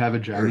 Do you have a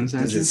dragon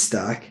statue? Does it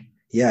stack?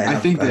 Yeah, I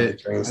think a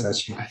dragon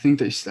statue. I think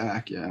they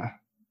stack. Yeah.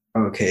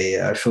 Okay,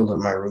 yeah, I filled up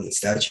my room with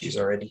statues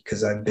already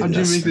because I've been.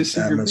 How'd you make this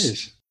secret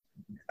base?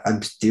 I'm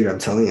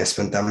telling you, I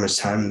spent that much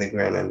time in the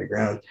Grand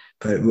Underground.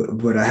 But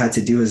what I had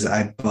to do is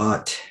I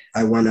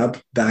went up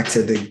back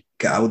to the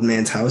old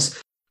man's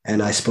house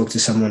and I spoke to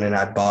someone and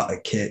I bought a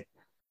kit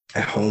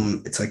at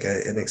home. It's like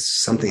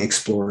something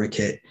explorer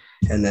kit,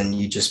 and then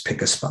you just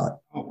pick a spot.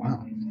 Oh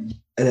wow! And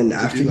then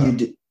after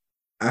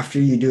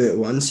you do it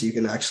once, you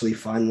can actually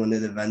find one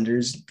of the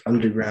vendors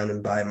underground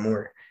and buy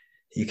more.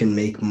 You can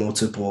make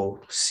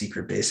multiple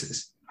secret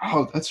bases.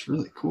 Oh, that's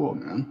really cool,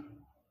 man.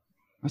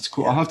 That's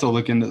cool. Yeah. I'll have to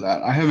look into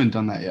that. I haven't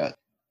done that yet.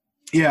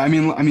 Yeah, I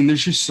mean,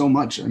 there's just so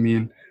much. I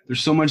mean,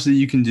 there's so much that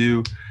you can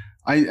do.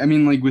 I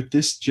mean, like with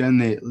this gen,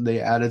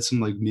 they added some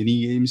like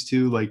mini games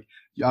too. Like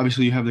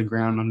obviously you have the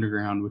Ground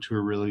Underground, which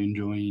we're really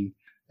enjoying,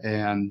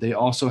 and they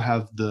also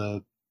have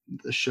the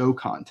show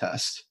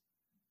contest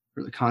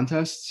or the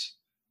contests.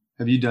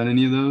 Have you done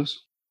any of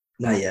those?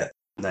 Not yet.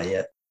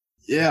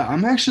 Yeah,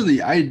 I'm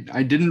actually. I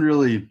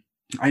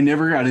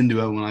never got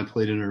into it when I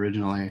played it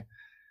originally,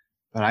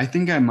 but I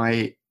think I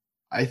might.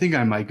 I think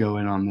I might go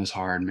in on this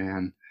hard,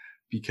 man,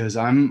 because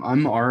I'm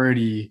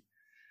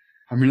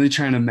really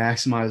trying to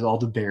maximize all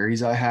the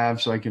berries I have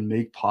so I can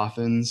make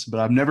poffins, but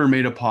I've never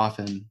made a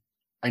poffin.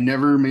 I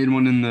never made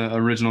one in the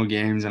original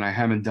games and I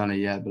haven't done it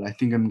yet, but I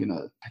think I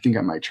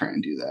might try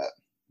and do that.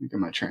 I think I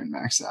might try and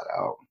max that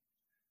out.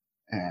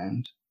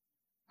 And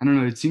I don't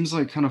know, it seems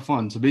like kind of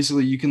fun. So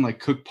basically you can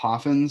like cook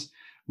poffins,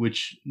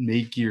 which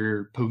make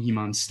your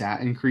Pokemon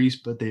stat increase,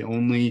 but they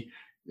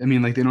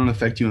don't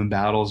affect you in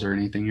battles or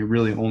anything. It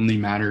really only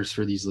matters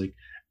for these like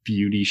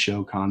beauty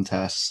show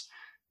contests.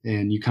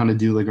 And you kind of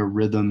do like a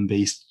rhythm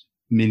based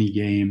mini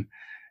game,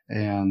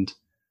 and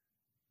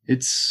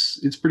it's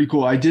pretty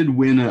cool. I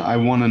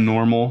won a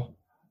normal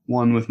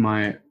one with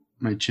my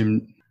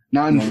Monferno.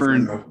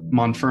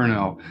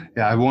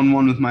 Yeah, I won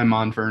one with my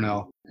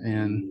Monferno,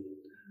 and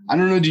I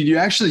don't know, dude.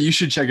 You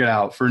should check it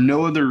out for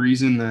no other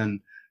reason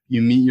than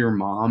you meet your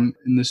mom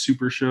in the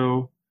Super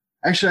Show.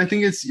 Actually, I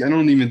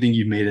don't even think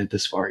you've made it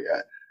this far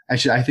yet.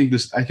 Actually, I think the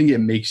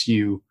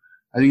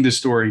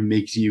story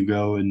makes you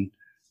go and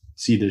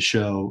see the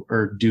show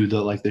or do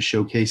the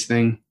showcase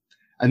thing.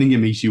 I think it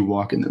makes you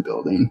walk in the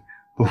building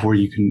before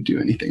you can do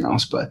anything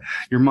else. But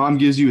your mom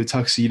gives you a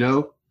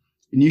tuxedo,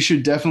 and you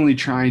should definitely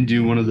try and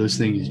do one of those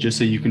things just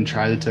so you can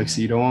try the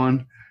tuxedo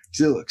on,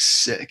 because it looks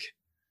sick.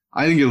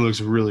 I think it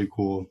looks really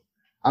cool.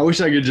 I wish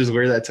I could just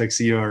wear that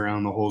tuxedo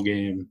around the whole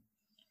game,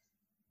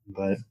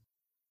 but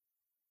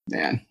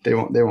man, they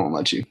won't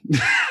let you.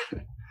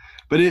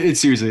 But it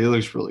seriously, it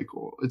looks really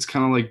cool. It's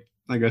kind of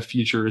like a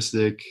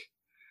futuristic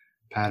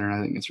pattern.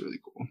 I think it's really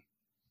cool.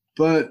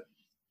 But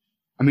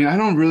I mean, I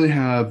don't really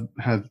have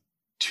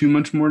too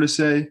much more to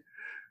say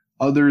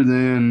other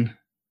than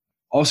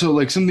also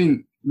like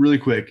something really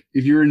quick.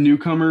 If you're a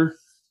newcomer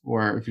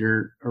or if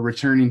you're a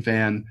returning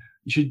fan,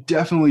 you should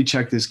definitely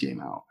check this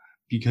game out,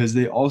 because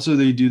they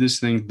do this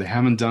thing they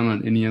haven't done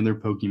on any other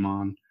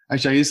Pokemon.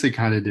 Actually, I guess they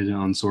kind of did it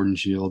on Sword and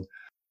Shield,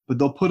 but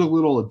they'll put a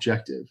little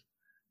objective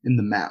in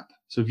the map.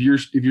 So if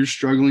you're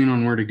struggling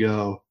on where to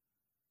go,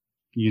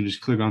 you can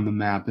just click on the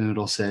map and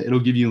it'll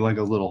give you like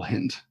a little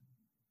hint.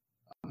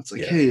 It's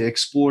like, hey,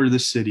 explore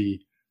this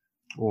city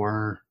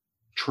or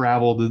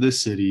travel to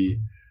this city.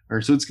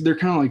 They're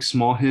kind of like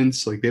small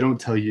hints. Like they don't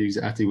tell you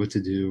exactly what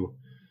to do,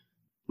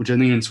 which I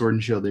think in Sword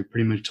and Shield, they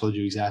pretty much told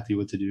you exactly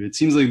what to do. It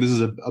seems like this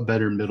is a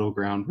better middle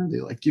ground where they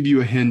like give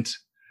you a hint,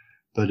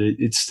 but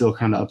it's still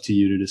kind of up to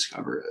you to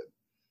discover it.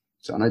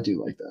 So, and I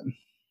do like that.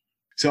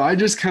 So I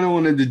just kind of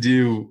wanted to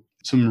do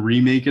some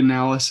remake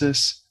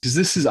analysis, because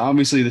this is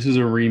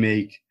a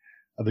remake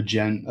of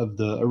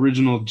the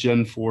original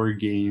Gen 4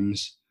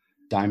 games,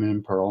 Diamond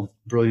and Pearl,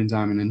 Brilliant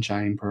Diamond and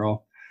Shining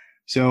Pearl.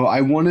 So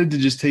I wanted to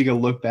just take a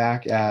look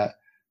back at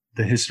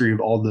the history of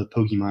all the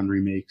Pokemon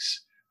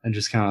remakes and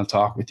just kind of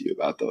talk with you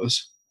about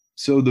those.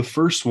 So the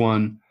first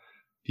one,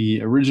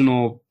 the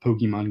original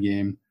Pokemon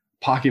game,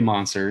 Pocket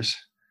Monsters.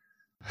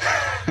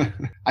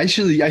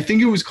 Actually, I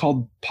think it was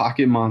called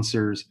Pocket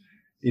Monsters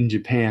in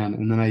Japan.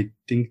 And then I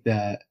think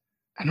that,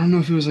 I don't know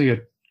if it was like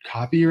a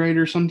copyright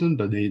or something,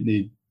 but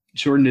they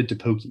shortened it to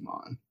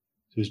Pokemon.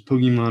 So it was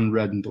Pokemon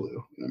Red and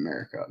Blue in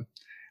America.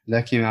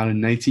 That came out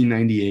in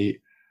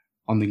 1998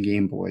 on the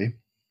Game Boy.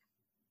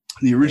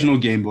 The original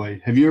Game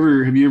Boy. Have you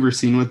ever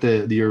seen what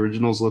the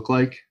originals look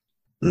like?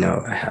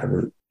 No, I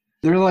haven't.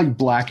 They're like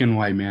black and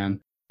white,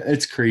 man.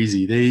 It's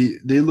crazy.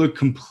 They look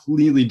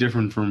completely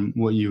different from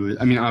what you would.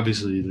 I mean,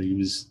 obviously, like, it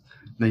was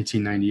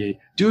 1998.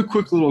 Do a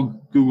quick little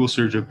Google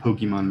search of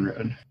Pokemon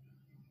Red.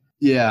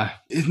 Yeah,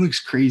 it looks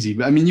crazy,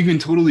 but I mean, you can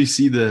totally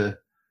see the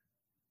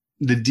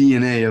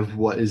DNA of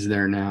what is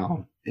there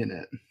now in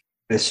it.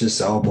 It's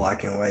just all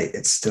black and white.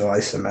 It's still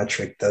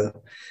isometric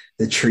though.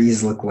 The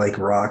trees look like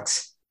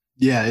rocks.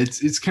 Yeah,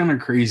 it's kind of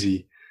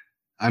crazy.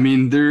 I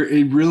mean,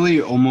 it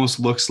really almost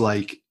looks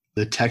like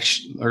the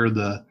text or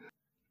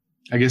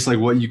I guess like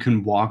what you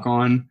can walk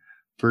on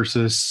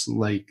versus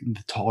like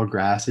the tall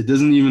grass. It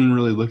doesn't even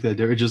really look that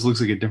different. It just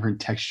looks like a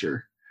different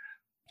texture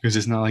because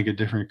it's not like a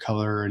different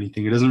color or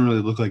anything. It doesn't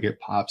really look like it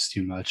pops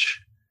too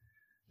much.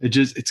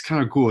 It's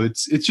kind of cool.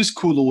 It's just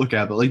cool to look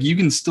at, but like you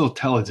can still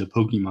tell it's a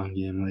Pokemon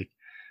game. Like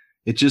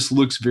it just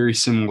looks very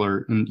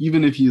similar. And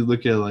even if you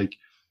look at like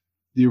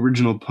the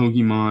original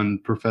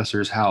Pokemon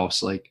professor's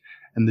house, like,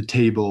 and the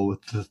table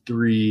with the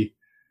 3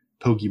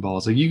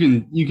 Pokeballs, like you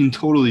can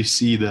totally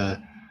see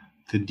the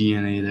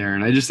DNA there.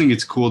 And I just think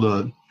it's cool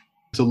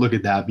to look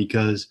at that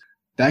because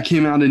that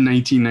came out in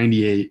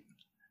 1998,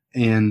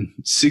 and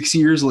 6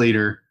 years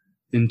later,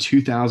 in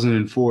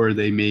 2004,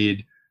 they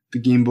made the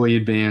Game Boy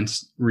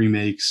Advance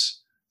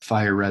remakes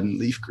Fire Red and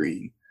Leaf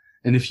Green.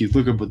 And if you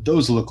look at what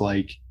those look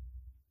like,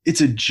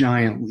 it's a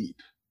giant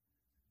leap.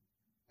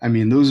 I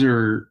mean,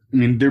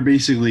 they're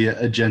basically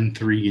a Gen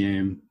 3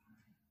 game,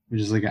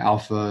 which is like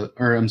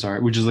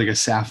which is like a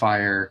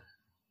Sapphire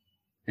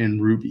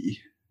and Ruby.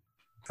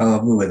 I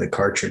love the way the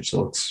cartridge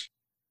looks.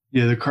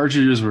 Yeah, the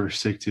cartridges were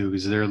sick too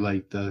because they're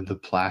like the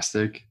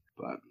plastic.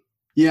 But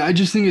yeah, I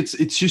just think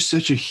it's just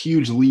such a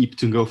huge leap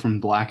to go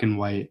from black and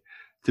white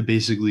to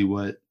basically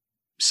what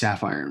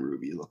Sapphire and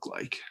Ruby look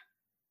like.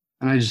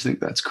 And I just think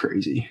that's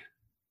crazy.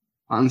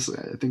 Honestly,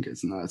 I think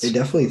it's nuts. They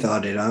definitely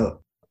thought it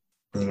out.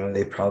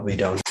 They probably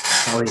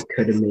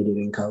could have made it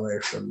in color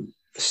from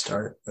the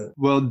start. But.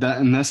 Well,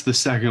 that's the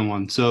second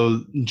one.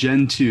 So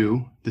Gen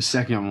 2, the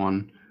second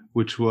one,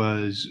 which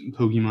was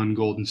Pokemon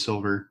Gold and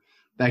Silver,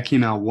 that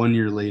came out 1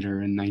 year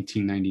later in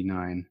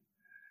 1999.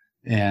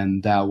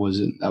 And that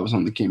was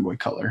on the Game Boy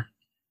Color.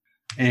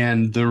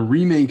 And the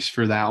remakes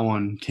for that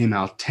one came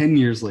out 10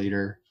 years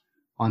later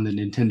on the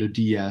Nintendo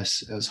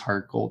DS as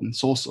Heart Gold and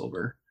Soul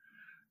Silver.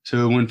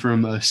 So it went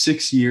from a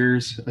 6 year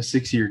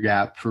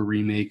gap for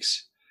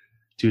remakes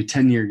to a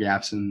 10-year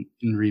gaps in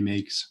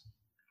remakes.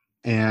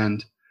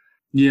 And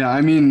yeah,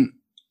 I mean,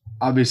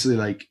 obviously,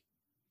 like,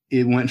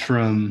 it went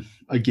from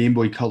a Game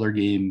Boy Color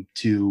game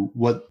to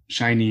what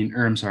Pokemon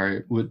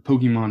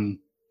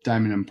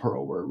Diamond and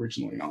Pearl were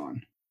originally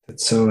on.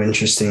 It's so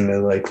interesting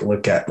to like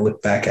look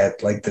back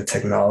at like the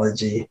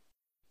technology,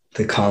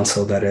 the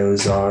console that it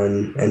was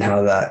on, and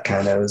how that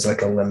kind of was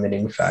like a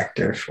limiting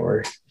factor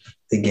for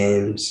the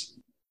games.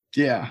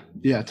 Yeah,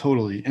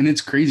 totally. And it's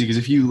crazy because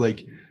if you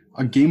like,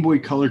 a Game Boy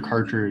Color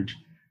cartridge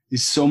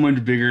is so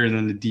much bigger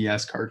than the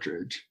DS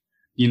cartridge.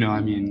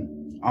 I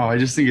mean, I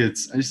just think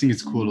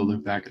it's cool to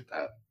look back at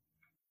that.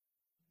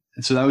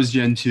 And so that was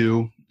Gen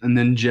 2, and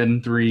then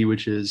Gen 3,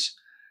 which is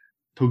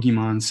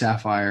Pokemon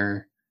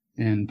Sapphire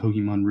and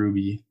Pokemon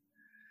Ruby.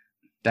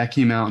 That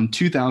came out in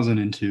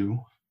 2002,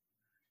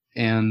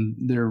 and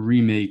their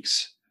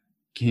remakes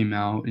came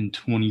out in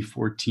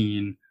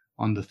 2014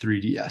 on the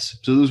 3DS.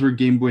 So those were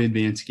Game Boy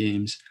Advance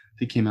games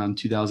that came out in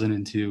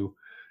 2002.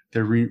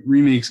 Their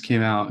remakes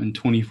came out in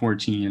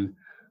 2014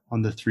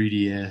 on the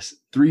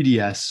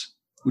 3DS,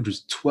 which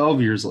was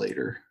 12 years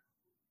later,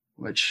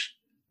 which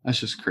that's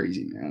just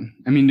crazy, man.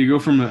 I mean, to go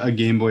from a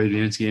Game Boy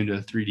Advance game to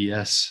a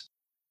 3DS,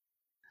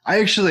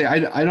 I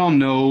don't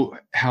know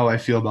how I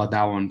feel about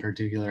that one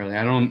particularly.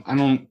 I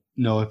don't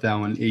know if that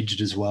one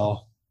aged as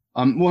well.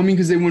 Well, I mean,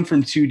 because they went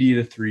from 2D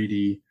to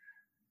 3D,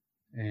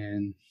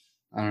 and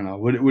I don't know.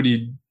 What do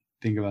you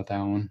think about that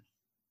one?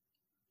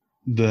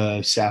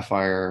 The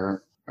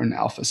Sapphire or an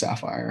Alpha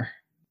Sapphire?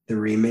 The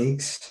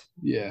remakes?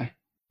 Yeah.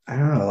 I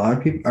don't know. I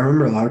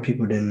remember a lot of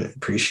people didn't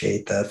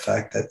appreciate the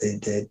fact that they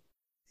did.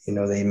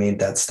 They made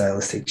that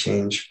stylistic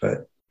change,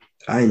 but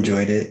I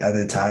enjoyed it at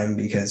the time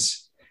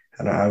because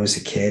I was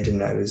a kid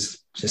and I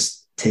was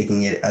just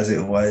taking it as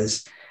it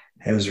was.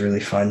 It was really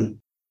fun.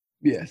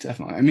 Yeah,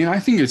 definitely. I mean, I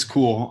think it's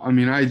cool. I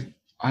mean,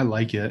 I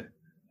like it.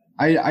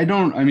 I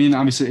don't, I mean,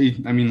 obviously,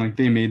 like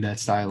they made that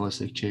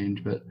stylistic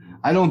change, but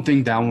I don't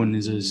think that one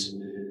is as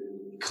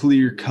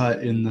clear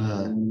cut in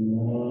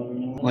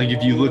like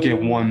if you look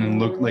at one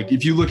and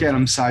if you look at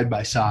them side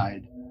by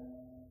side,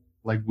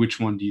 like which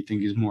one do you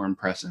think is more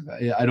impressive?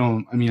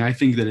 I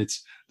think that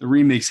it's the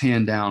remakes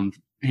hands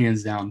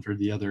down for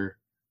the other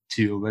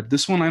two, but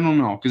this one, I don't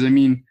know. Cause I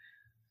mean,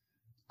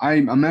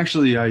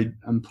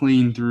 I'm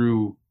playing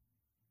through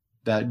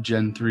that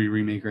Gen 3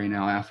 remake right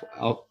now,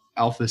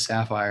 Alpha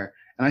Sapphire.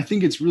 And I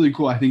think it's really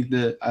cool. I think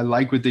that I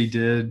like what they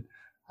did.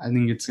 I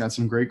think it's got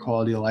some great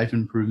quality of life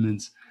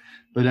improvements,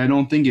 but I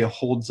don't think it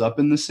holds up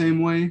in the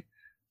same way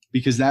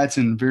because that's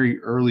in very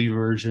early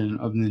version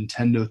of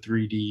Nintendo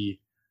 3D.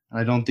 And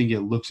I don't think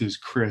it looks as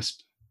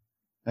crisp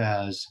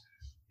as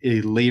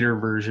a later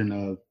version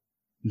of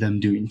them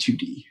doing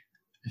 2D,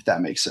 if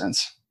that makes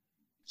sense.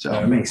 So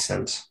that makes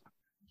sense.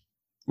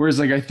 Whereas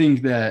like I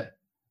think that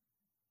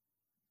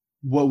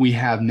what we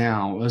have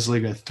now is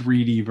like a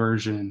 3D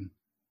version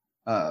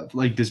of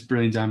like this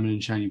Brilliant Diamond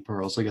and Shiny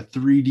Pearl. It's like a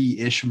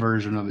 3D-ish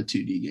version of a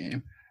 2D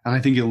game. And I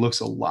think it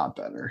looks a lot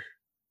better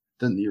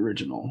than the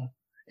original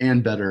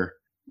and better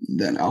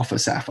than Alpha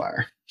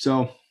Sapphire.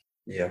 So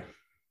yeah.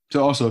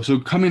 So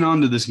coming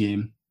on to this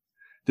game,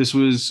 this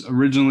was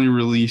originally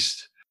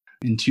released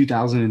in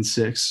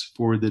 2006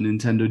 for the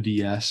Nintendo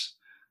DS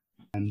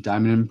and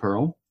Diamond and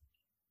Pearl.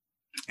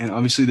 And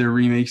obviously their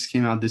remakes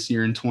came out this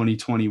year in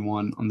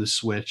 2021 on the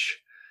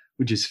Switch,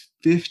 which is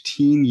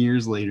 15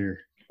 years later.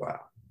 Wow.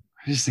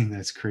 I just think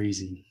that's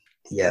crazy.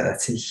 Yeah,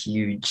 that's a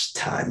huge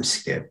time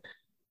skip.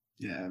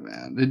 Yeah,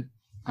 man.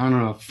 I don't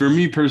know. For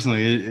me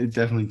personally, it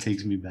definitely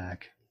takes me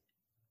back.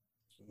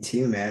 Me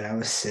too, man. I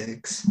was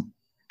 6.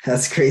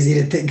 That's crazy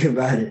to think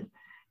about it.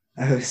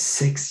 I was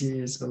 6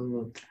 years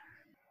old.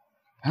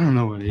 I don't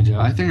know what age.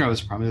 I think I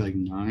was probably like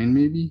 9,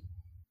 maybe.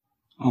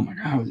 Oh my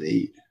God, I was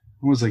 8.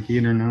 I was like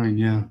 8 or 9,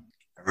 yeah.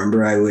 I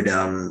remember I would,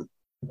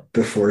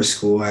 before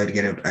school, I'd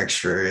get up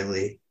extra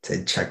early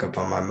to check up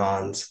on my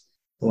moms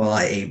while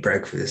I ate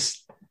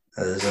breakfast.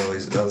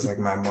 That was like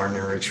my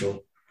morning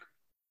ritual.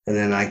 And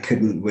then I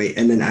couldn't wait.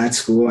 And then at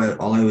school,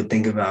 all I would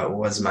think about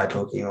was my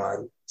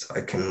Pokemon. So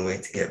I couldn't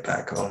wait to get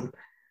back home.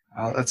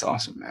 Oh, that's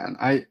awesome, man.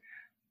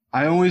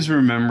 I always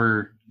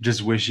remember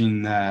just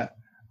wishing that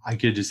I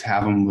could just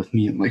have them with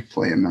me and like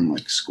play them in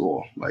like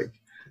school. Like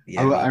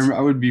Yeah,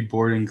 I would be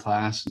bored in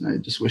class and I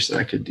just wish that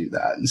I could do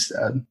that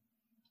instead.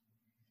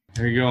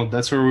 There you go.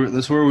 That's where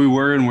we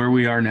were and where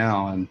we are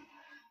now. And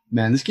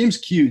man, this game's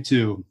cute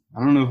too. I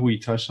don't know if we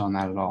touched on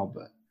that at all,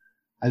 but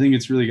I think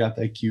it's really got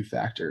that cute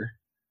factor.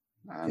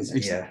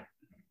 yeah.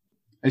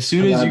 As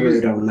soon as you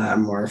elaborate on that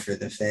more for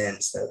the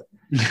fans, though.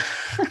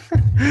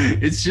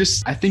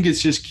 I think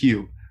it's just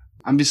cute.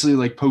 Obviously,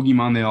 like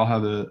Pokemon, they all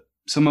have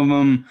some of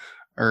them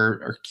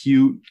are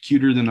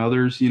cuter than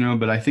others, you know,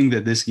 but I think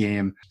that this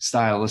game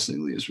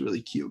stylistically is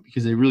really cute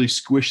because they really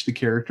squish the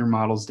character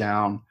models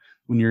down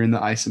when you're in the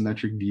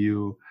isometric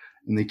view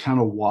and they kind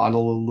of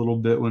waddle a little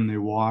bit when they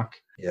walk.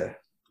 Yeah.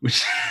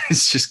 Which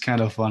is just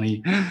kind of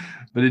funny,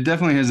 but it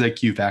definitely has that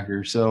cute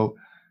factor. So,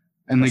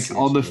 and like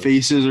all the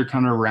faces are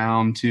kind of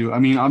round too. I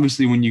mean,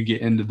 obviously when you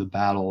get into the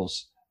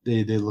battles,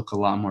 they look a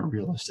lot more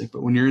realistic,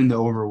 but when you're in the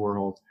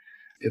overworld,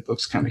 it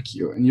looks kind of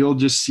cute. And you'll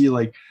just see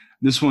like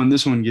this one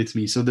gets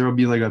me. So there'll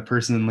be like a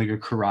person in like a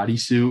karate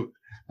suit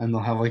and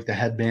they'll have like the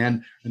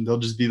headband and they'll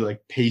just be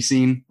like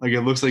pacing. Like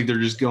it looks like they're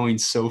just going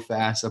so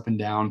fast up and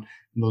down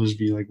and they'll just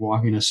be like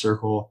walking a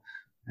circle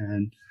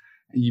and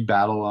you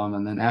battle them.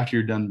 And then after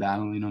you're done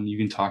battling them, you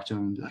can talk to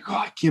them and be like, oh,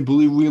 I can't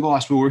believe we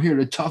lost, but we're here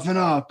to toughen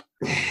up.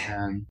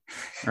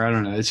 Or I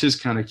don't know. It's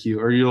just kind of cute.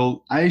 Or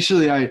I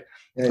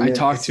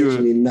talked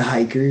to the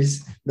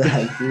hikers. The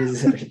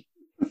hikers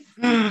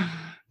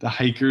the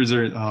hikers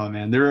are, oh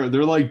man, they're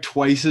like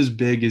twice as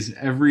big as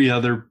every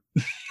other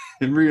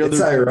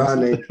It's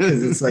ironic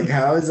because it's like,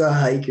 how is a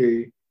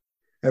hiker,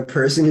 a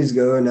person who's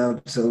going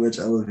up so much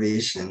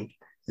elevation,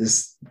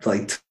 is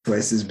like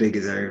twice as big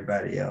as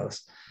everybody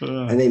else?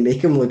 And they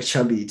make him look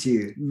chubby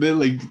too. They're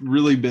like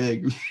really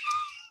big.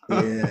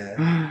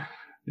 Yeah.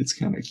 It's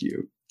kind of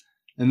cute.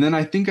 And then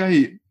I think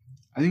I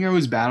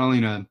was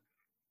battling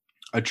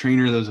a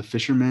trainer that was a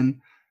fisherman,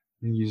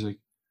 and he's like,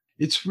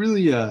 it's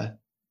really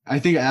I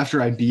think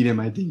after I beat him,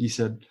 I think he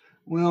said,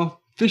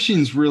 well,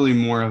 fishing's really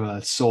more of a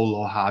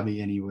solo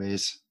hobby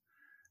anyways.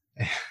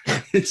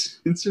 It's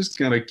just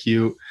kind of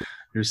cute.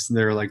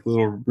 There are like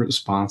little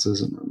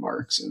responses and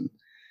remarks, and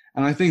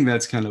I think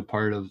that's kind of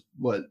part of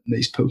what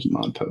makes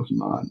Pokemon,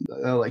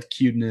 like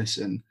cuteness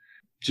and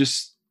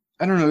just,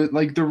 I don't know,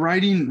 like the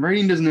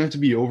writing doesn't have to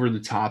be over the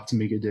top to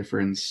make a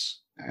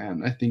difference.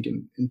 And I think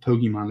in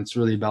Pokemon, it's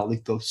really about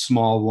like the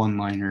small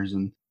one-liners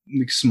and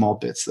like small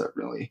bits that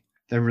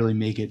really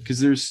make it, because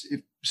there's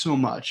so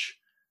much,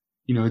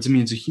 you know, it's a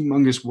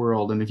humongous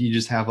world. And if you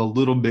just have a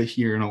little bit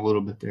here and a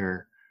little bit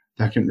there,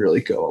 that can really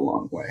go a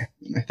long way.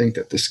 And I think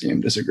that this game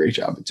does a great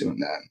job of doing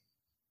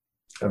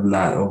that. Of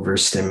not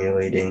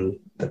overstimulating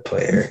the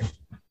player.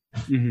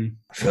 Mm-hmm.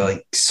 I feel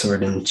like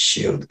Sword and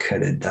Shield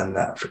could have done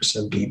that for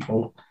some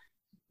people.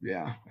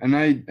 Yeah. And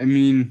I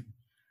mean,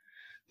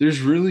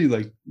 there's really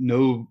like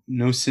no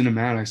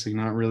cinematics, like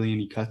not really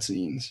any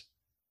cutscenes.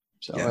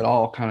 So It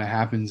all kind of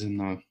happens in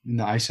the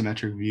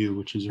isometric view,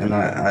 which is really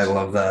nice. I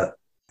love that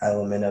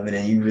element of it.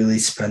 And you're really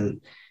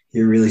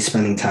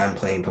spending time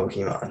playing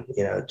Pokemon,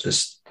 you know,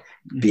 just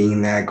being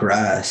in that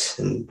grass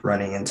and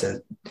running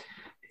into,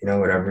 you know,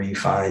 whatever you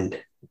find.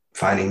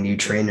 finding new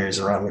trainers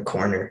around the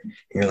corner. And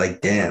you're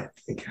like, damn,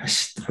 like,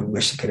 I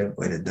wish I could have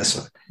avoided this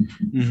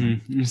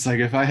one. It's like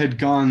if I had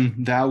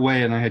gone that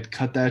way and I had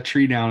cut that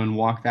tree down and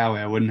walked that way,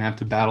 I wouldn't have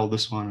to battle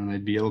this one and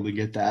I'd be able to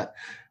get that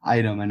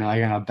item. I know I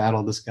gotta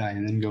battle this guy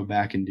and then go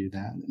back and do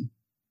that. And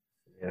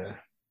Yeah.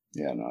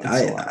 yeah, no,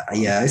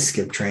 I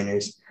skip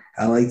trainers.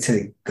 I like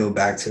to go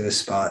back to a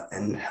spot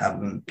and have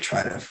them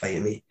try to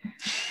fight me.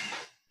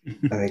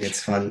 I think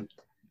it's fun.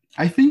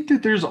 I think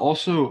that there's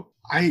also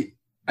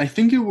I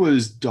think it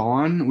was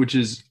Dawn, which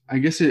is I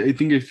guess I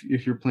think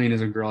if you're playing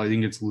as a girl, I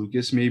think it's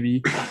Lucas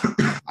maybe.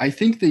 I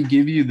think they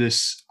give you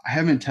this. I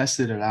haven't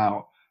tested it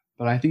out,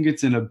 but I think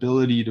it's an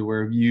ability to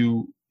where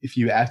if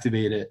you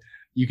activate it,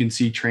 you can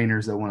see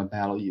trainers that want to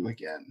battle you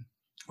again,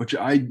 which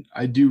I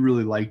do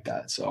really like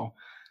that. So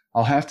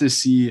I'll have to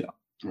see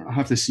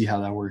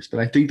how that works,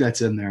 but I think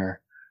that's in there.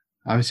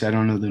 Obviously, I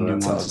don't know the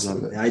nuances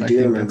awesome. of it. I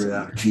do remember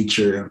that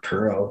feature of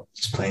Pearl,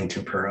 just playing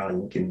through Pearl,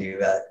 and you can do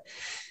that.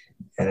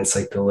 And it's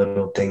like the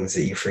little things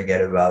that you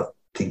forget about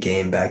the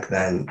game back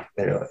then.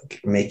 They're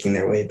like making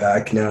their way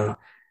back now.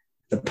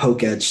 The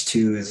poke edge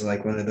too is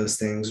like one of those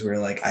things where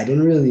like I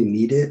didn't really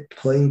need it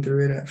playing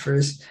through it at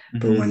first,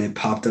 but when it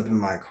popped up in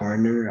my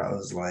corner, I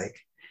was like,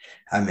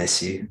 I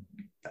miss you.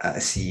 I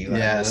see you.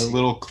 Yeah, the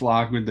little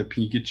clock with the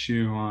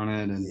Pikachu on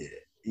it, and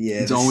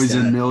yeah, it's always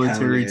in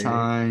military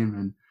time,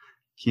 and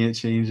can't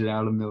change it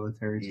out of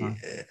military time.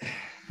 Yeah.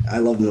 I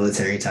love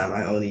military time.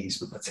 I only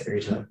use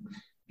military time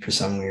for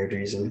some weird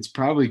reason. It's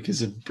probably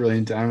because of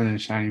Brilliant Diamond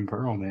and Shining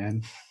Pearl,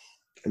 man.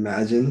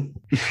 Imagine.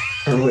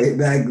 Way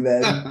back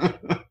then.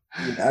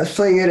 I was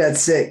playing it at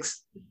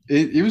 6.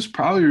 It was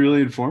probably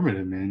really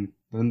informative, man.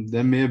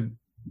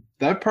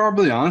 That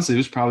probably honestly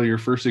was probably your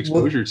first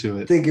exposure to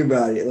it. Think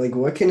about it. Like,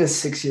 what can a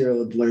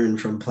 6-year-old learn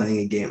from playing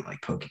a game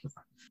like Pokemon?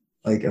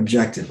 Like,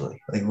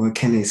 objectively, like, what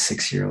can a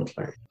 6-year-old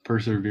learn?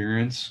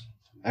 Perseverance,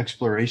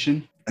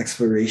 exploration,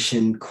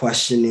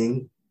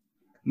 questioning.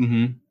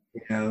 Mm-hmm.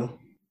 You know.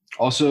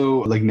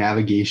 Also, like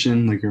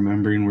navigation, like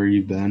remembering where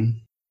you've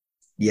been.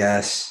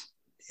 Yes.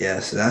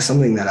 That's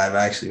something that I've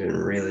actually been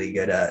really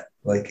good at.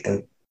 Like,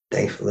 and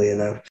thankfully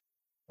enough.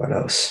 What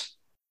else?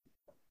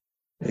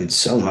 Dude,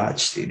 so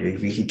much,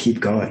 dude. We could keep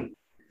going.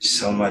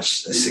 So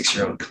much a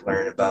 6-year-old could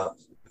learn about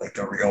like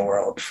the real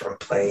world from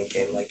playing a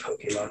game like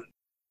Pokemon.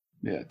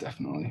 Yeah,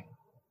 definitely.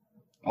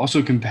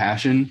 Also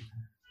compassion.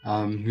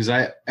 Because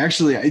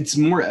it's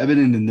more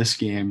evident in this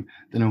game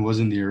than it was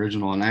in the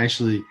original. And I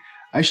actually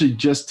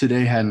just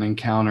today had an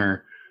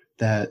encounter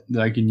that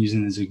I can use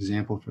as an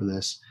example for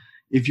this.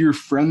 If you're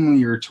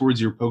friendlier towards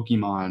your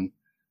Pokemon,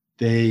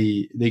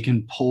 they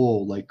can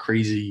pull like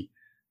crazy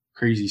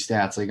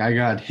stats. Like I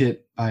got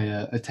hit by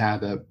a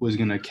attack that was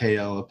gonna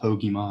KO a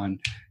Pokemon,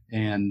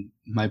 and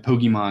my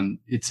Pokemon,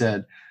 it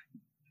said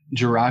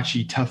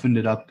Jirachi toughened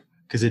it up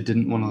because it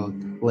didn't want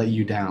to let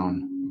you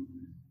down,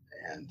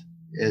 and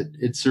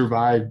it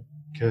survived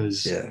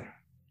because I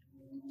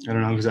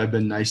don't know, because I've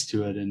been nice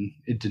to it, and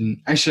it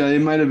didn't. Actually, it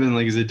might have been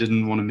like because it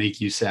didn't want to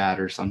make you sad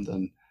or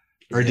something,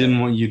 or it didn't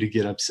want you to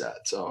get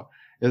upset. So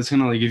it's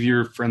kind of like if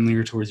you're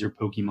friendlier towards your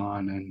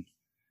Pokemon. And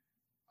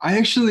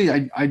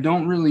I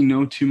don't really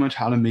know too much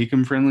how to make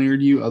them friendlier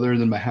to you other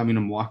than by having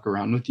them walk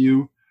around with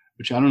you,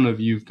 which I don't know if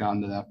you've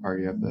gotten to that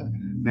part yet. But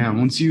man,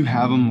 once you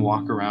have them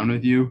walk around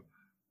with you,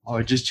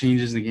 it just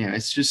changes the game.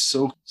 It's just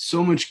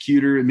so much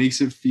cuter. It makes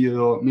you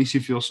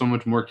feel so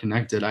much more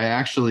connected. I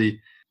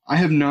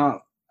have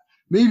not.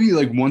 Maybe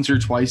like once or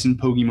twice in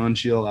Pokemon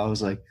Shield, I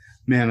was like,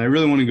 man, I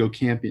really want to go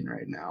camping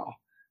right now.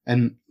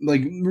 And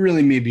like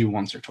really maybe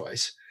once or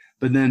twice.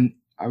 But then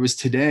I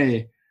was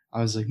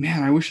like,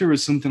 man, I wish there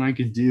was something I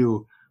could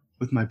do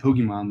with my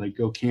Pokemon, like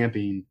go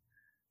camping.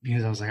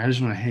 Because I was like, I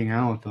just want to hang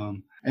out with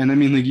them. And I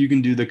mean, like you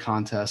can do the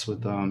contest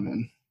with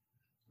them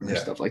and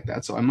stuff like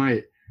that. So I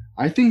might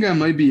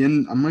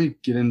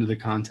get into the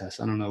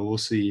contest. I don't know. We'll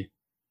see.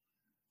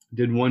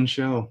 Did one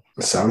show.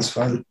 Sounds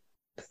fun.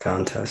 The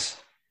contest.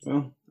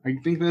 Well, I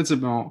think that's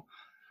about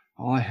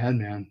all I had,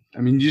 man. I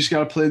mean, you just got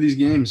to play these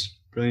games.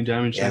 Brilliant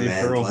Diamond, Shining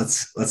Pearl.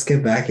 Let's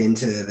get back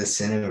into the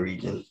Sinnoh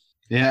region.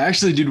 Yeah,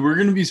 actually, dude, we're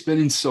going to be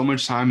spending so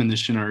much time in the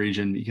Sinnoh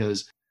region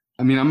because,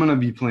 I mean, I'm going to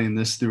be playing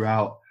this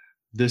throughout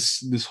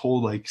this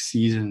whole, like,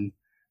 season.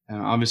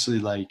 And obviously,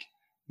 like,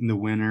 in the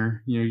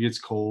winter, it gets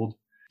cold.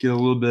 Get a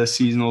little bit of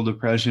seasonal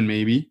depression,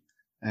 maybe.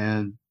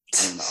 And I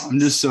don't know, I'm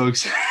just so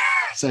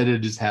excited to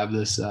just have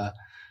this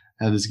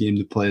game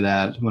to play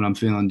that when I'm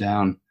feeling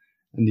down.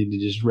 I need to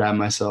just wrap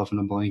myself in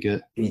a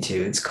blanket. Me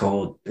too. It's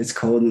cold. It's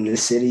cold in the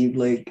city.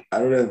 Like, I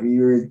don't know if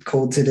you were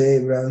cold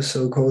today, but I was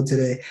so cold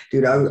today.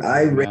 Dude,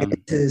 I ran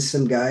into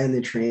some guy in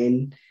the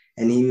train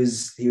and he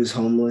was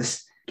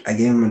homeless. I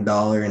gave him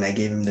 $1 and I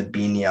gave him the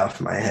beanie off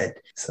my head.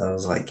 So I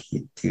was like,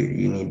 dude,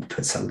 you need to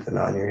put something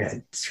on your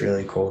head. It's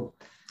really cold.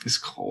 It's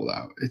cold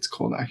out. It's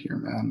cold out here,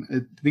 man.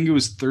 I think it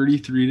was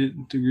 33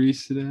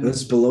 degrees today. It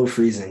was below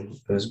freezing.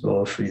 It was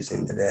below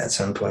freezing today at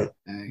some point.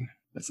 Dang.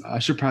 I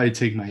should probably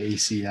take my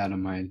AC out of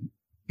my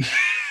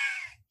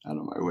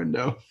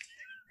window.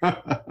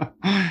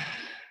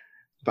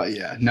 But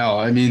yeah, no,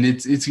 I mean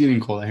it's getting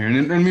cold here,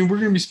 and I mean we're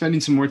gonna be spending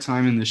some more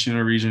time in the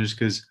Sinnoh region just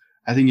because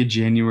I think in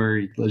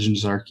January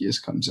Legends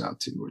Arceus comes out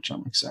too, which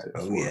I'm excited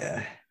Oh for.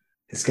 yeah,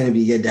 it's gonna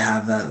be good to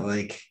have that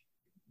like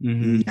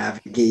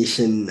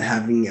navigation,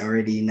 having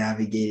already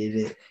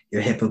navigated it.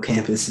 Your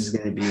hippocampus is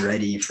gonna be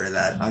ready for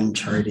that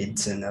uncharted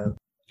to know.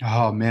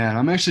 Oh man,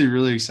 I'm actually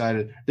really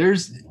excited.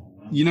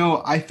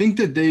 I think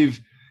that they've,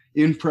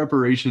 in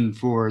preparation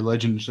for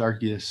Legends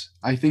Arceus,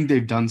 I think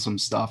they've done some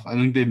stuff. I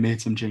think they've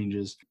made some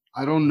changes.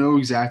 I don't know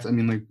exactly. I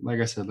mean, like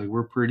I said, like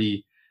we're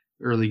pretty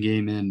early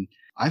game in.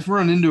 I've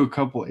run into a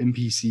couple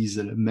NPCs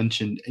that have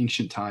mentioned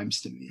ancient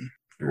times to me,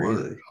 or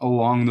Really?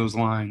 along those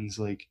lines.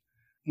 Like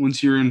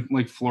once you're in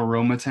like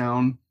Floroma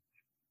Town,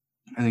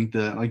 I think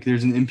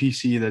there's an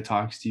NPC that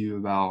talks to you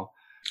about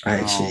I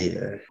how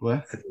actually,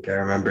 what I think I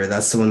remember.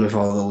 That's the one with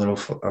all the little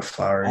all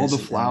flowers the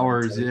in that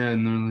flowers, town. yeah,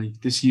 and they're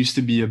like, this used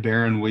to be a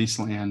barren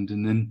wasteland,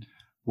 and then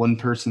one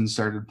person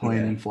started Yeah,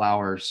 planting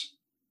flowers,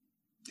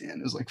 and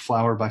it was like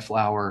flower by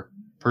flower,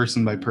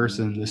 person by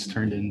person, this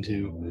turned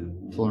into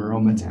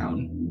Floroma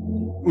Town,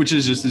 which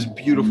is just this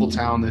beautiful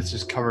town that's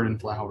just covered in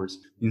flowers.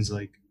 He's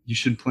like, you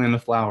should plant a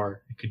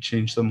flower; it could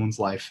change someone's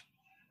life,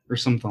 or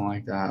something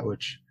like that.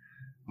 Which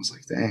I was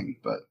like, dang,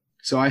 but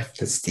so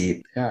that's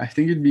deep. yeah, I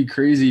think it'd be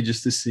crazy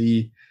just to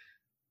see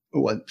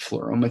what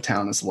Floroma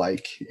Town is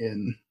like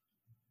in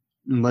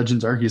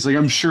Legends Arceus. Like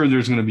I'm sure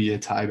there's going to be a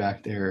tie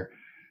back there,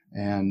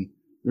 and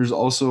there's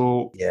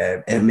also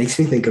Yeah, it makes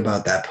me think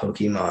about that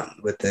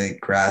Pokemon with the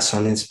grass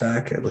on his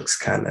back. It looks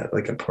kind of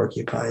like a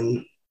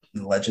porcupine,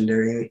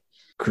 legendary.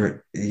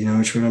 You know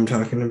which one I'm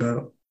talking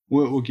about?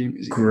 what game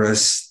is he?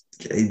 Grass.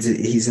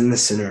 He's in the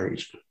Sinnoh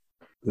region.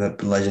 The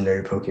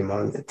legendary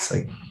Pokemon. It's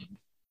like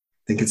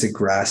I think it's a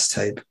grass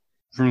type.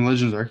 From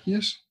Legends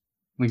Arceus?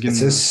 Like in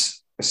It's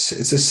a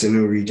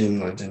Sinnoh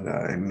region legend.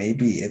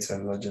 Maybe it's a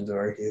Legends of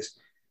Arceus.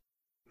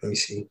 Let me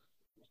see.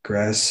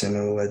 Grass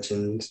Sinnoh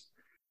Legends.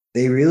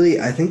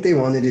 I think they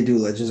wanted to do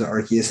Legends of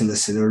Arceus in the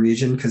Sinnoh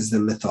region because the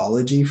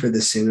mythology for the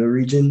Sinnoh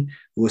region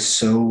was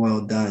so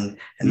well done.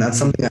 And that's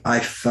something that I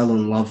fell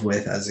in love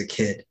with as a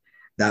kid.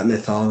 That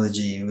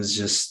mythology was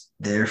just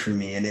there for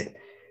me. And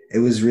it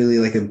was really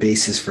like a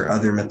basis for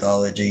other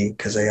mythology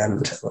because I got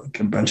into like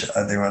a bunch of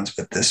other ones,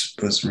 but this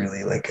was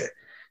really like a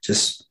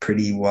just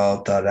pretty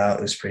well thought out.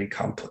 It was pretty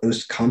complex. It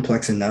was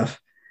complex enough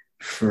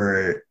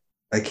for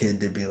a kid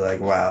to be like,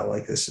 wow,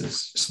 like this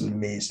is just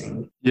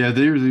amazing. Yeah,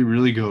 they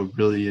really go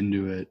really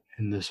into it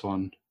in this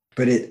one.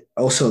 But it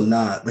also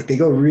not like they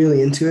go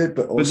really into it,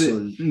 but But also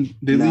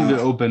they leave it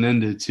open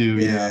ended too.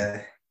 Yeah.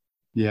 yeah,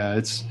 Yeah,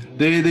 it's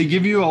they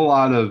give you a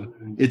lot of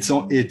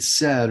it's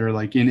said, or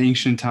like in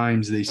ancient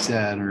times they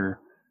said, or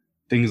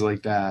things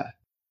like that.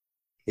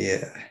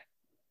 yeah.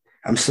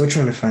 I'm still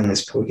trying to find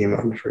this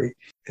Pokemon free.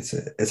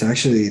 It's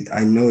actually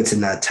I know it's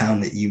in that town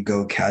that you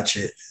go catch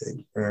it.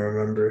 I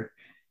remember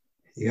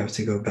you have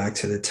to go back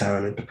to the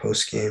town at the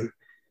post game.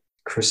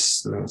 No,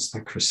 it's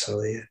not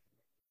Cresselia.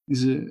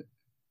 Is it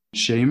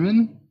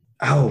Shaman?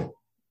 Oh,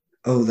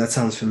 that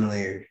sounds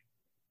familiar.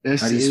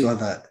 How do you spell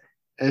that?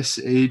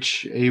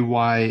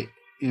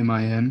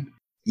 Shayamin.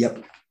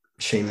 Yep,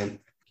 Shaman.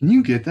 Can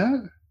you get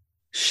that?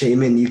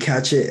 Shaman, you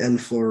catch it in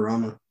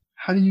Florama.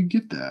 How do you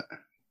get that?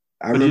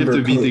 I But remember you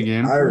have to beat the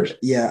game first?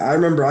 I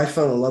remember I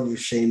fell in love with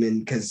Shaman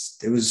because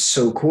it was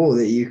so cool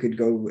that you could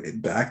go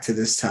back to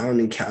this town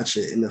and catch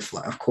it in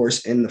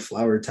the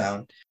flower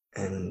town.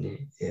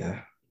 And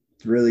yeah,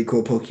 really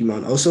cool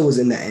Pokemon. Also was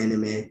in the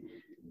anime,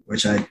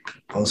 which I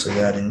also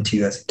got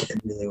into as a kid.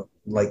 Really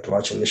liked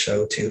watching the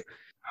show too.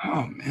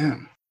 Oh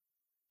man.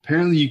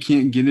 Apparently you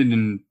can't get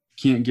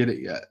it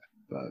yet.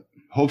 But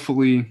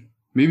hopefully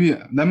maybe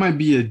that might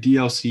be a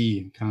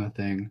DLC kind of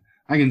thing.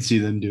 I can see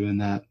them doing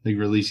that, like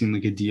releasing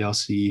like a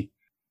DLC.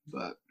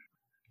 But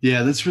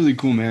yeah, that's really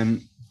cool,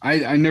 man.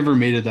 I never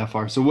made it that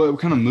far. So what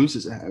kind of moves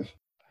does it have?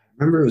 I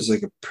remember it was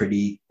like a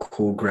pretty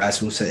cool grass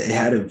moveset. It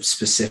had a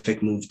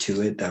specific move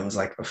to it that was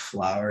like a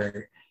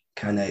flower,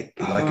 kind of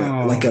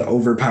like an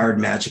overpowered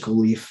magical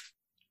leaf.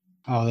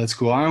 Oh, that's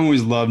cool. I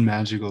always loved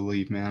Magical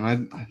Leaf,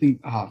 man. I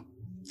think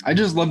I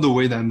just love the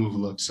way that move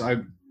looks. I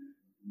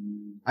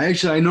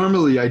do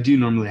normally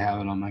have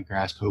it on my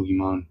grass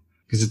Pokemon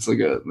because it's like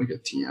a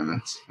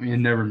TM. It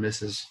never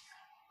misses.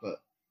 But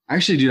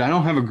actually, dude, I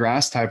don't have a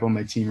grass type on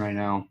my team right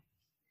now.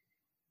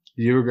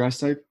 Do you have a grass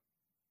type?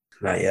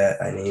 Not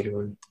yet. I need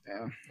one.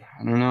 Yeah,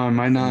 I don't know. I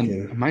might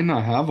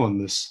not have one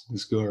this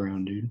go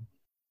around, dude.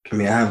 I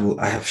mean,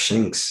 I have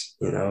Shinx,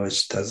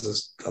 which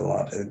does a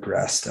lot of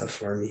grass stuff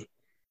for me.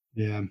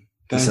 Yeah.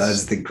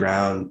 Besides the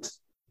ground,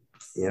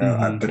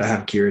 but I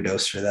have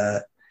Gyarados for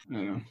that.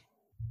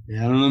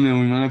 Yeah, I don't know, man.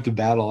 We might have to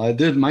battle.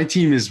 My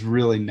team is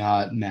really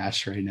not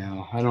matched right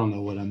now. I don't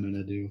know what I'm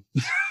gonna do.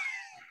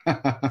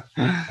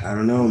 I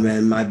don't know,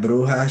 man. My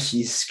Bruja,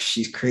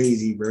 she's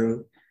crazy,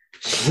 bro.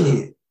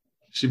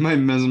 She might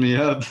mess me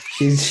up.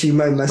 She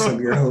might mess up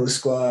your whole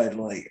squad.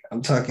 Like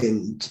I'm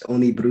talking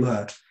only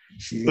Bruja.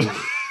 She's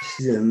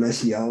gonna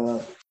mess y'all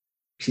up.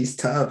 She's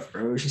tough,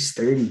 bro. She's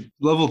sturdy.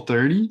 Level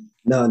 30?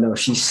 No,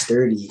 she's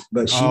sturdy,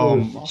 but she will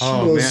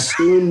man.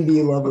 soon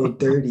be level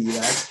 30.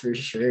 That's for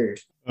sure.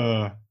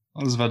 I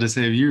was about to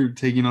say, if you're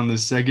taking on the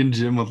second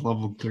gym with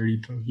level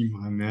 30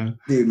 Pokemon, man,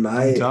 Dude,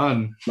 I'm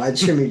done. My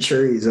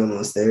Chimichurri is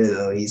almost there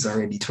though. He's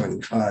already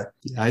 25.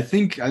 Yeah, I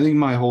think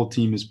my whole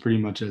team is pretty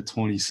much at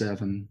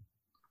 27.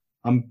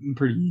 I'm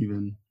pretty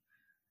even,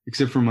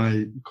 except for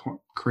my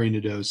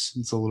Cranidos.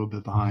 It's a little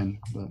bit behind,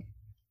 but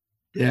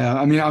yeah,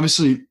 I mean,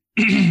 obviously,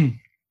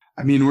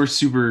 I mean, we're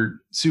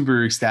super,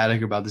 super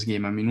ecstatic about this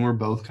game. I mean, we're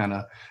both kind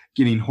of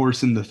getting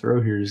horse in the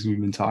throat here as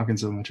we've been talking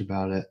so much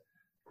about it.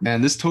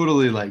 Man, this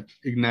totally like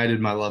ignited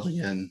my love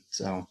again.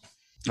 So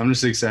I'm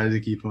just excited to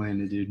keep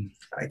playing it, dude.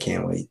 I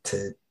can't wait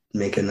to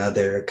make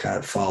another kind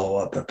of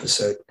follow-up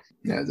episode.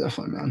 Yeah,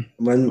 definitely, man.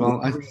 When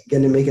are we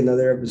gonna make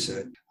another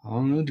episode? I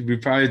don't know. We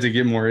probably have to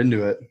get more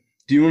into it.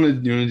 Do you want to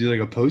do like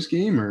a post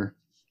game or?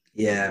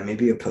 Yeah,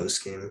 maybe a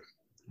post game.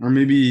 Or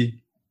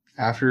maybe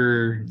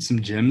after some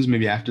gyms,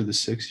 maybe after the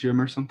 6th gym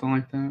or something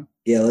like that.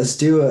 Yeah, let's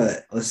do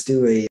a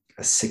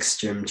 6th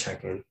gym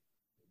check-in.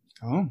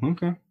 Oh,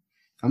 okay.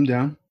 I'm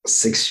down.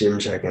 6th gym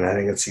check-in. I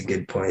think that's a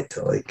good point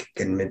to like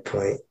good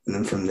midpoint. And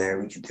then from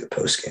there we could do a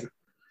post game.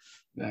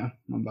 Yeah,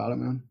 I'm about it,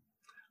 man.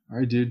 All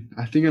right, dude.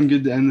 I think I'm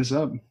good to end this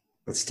up.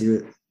 Let's do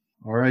it.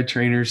 All right,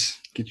 trainers.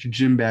 Get your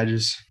gym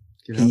badges.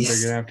 Get out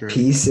there, get after it.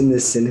 Peace in the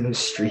Sinnoh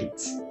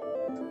streets.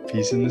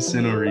 Peace in the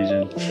Sinnoh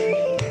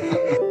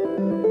region.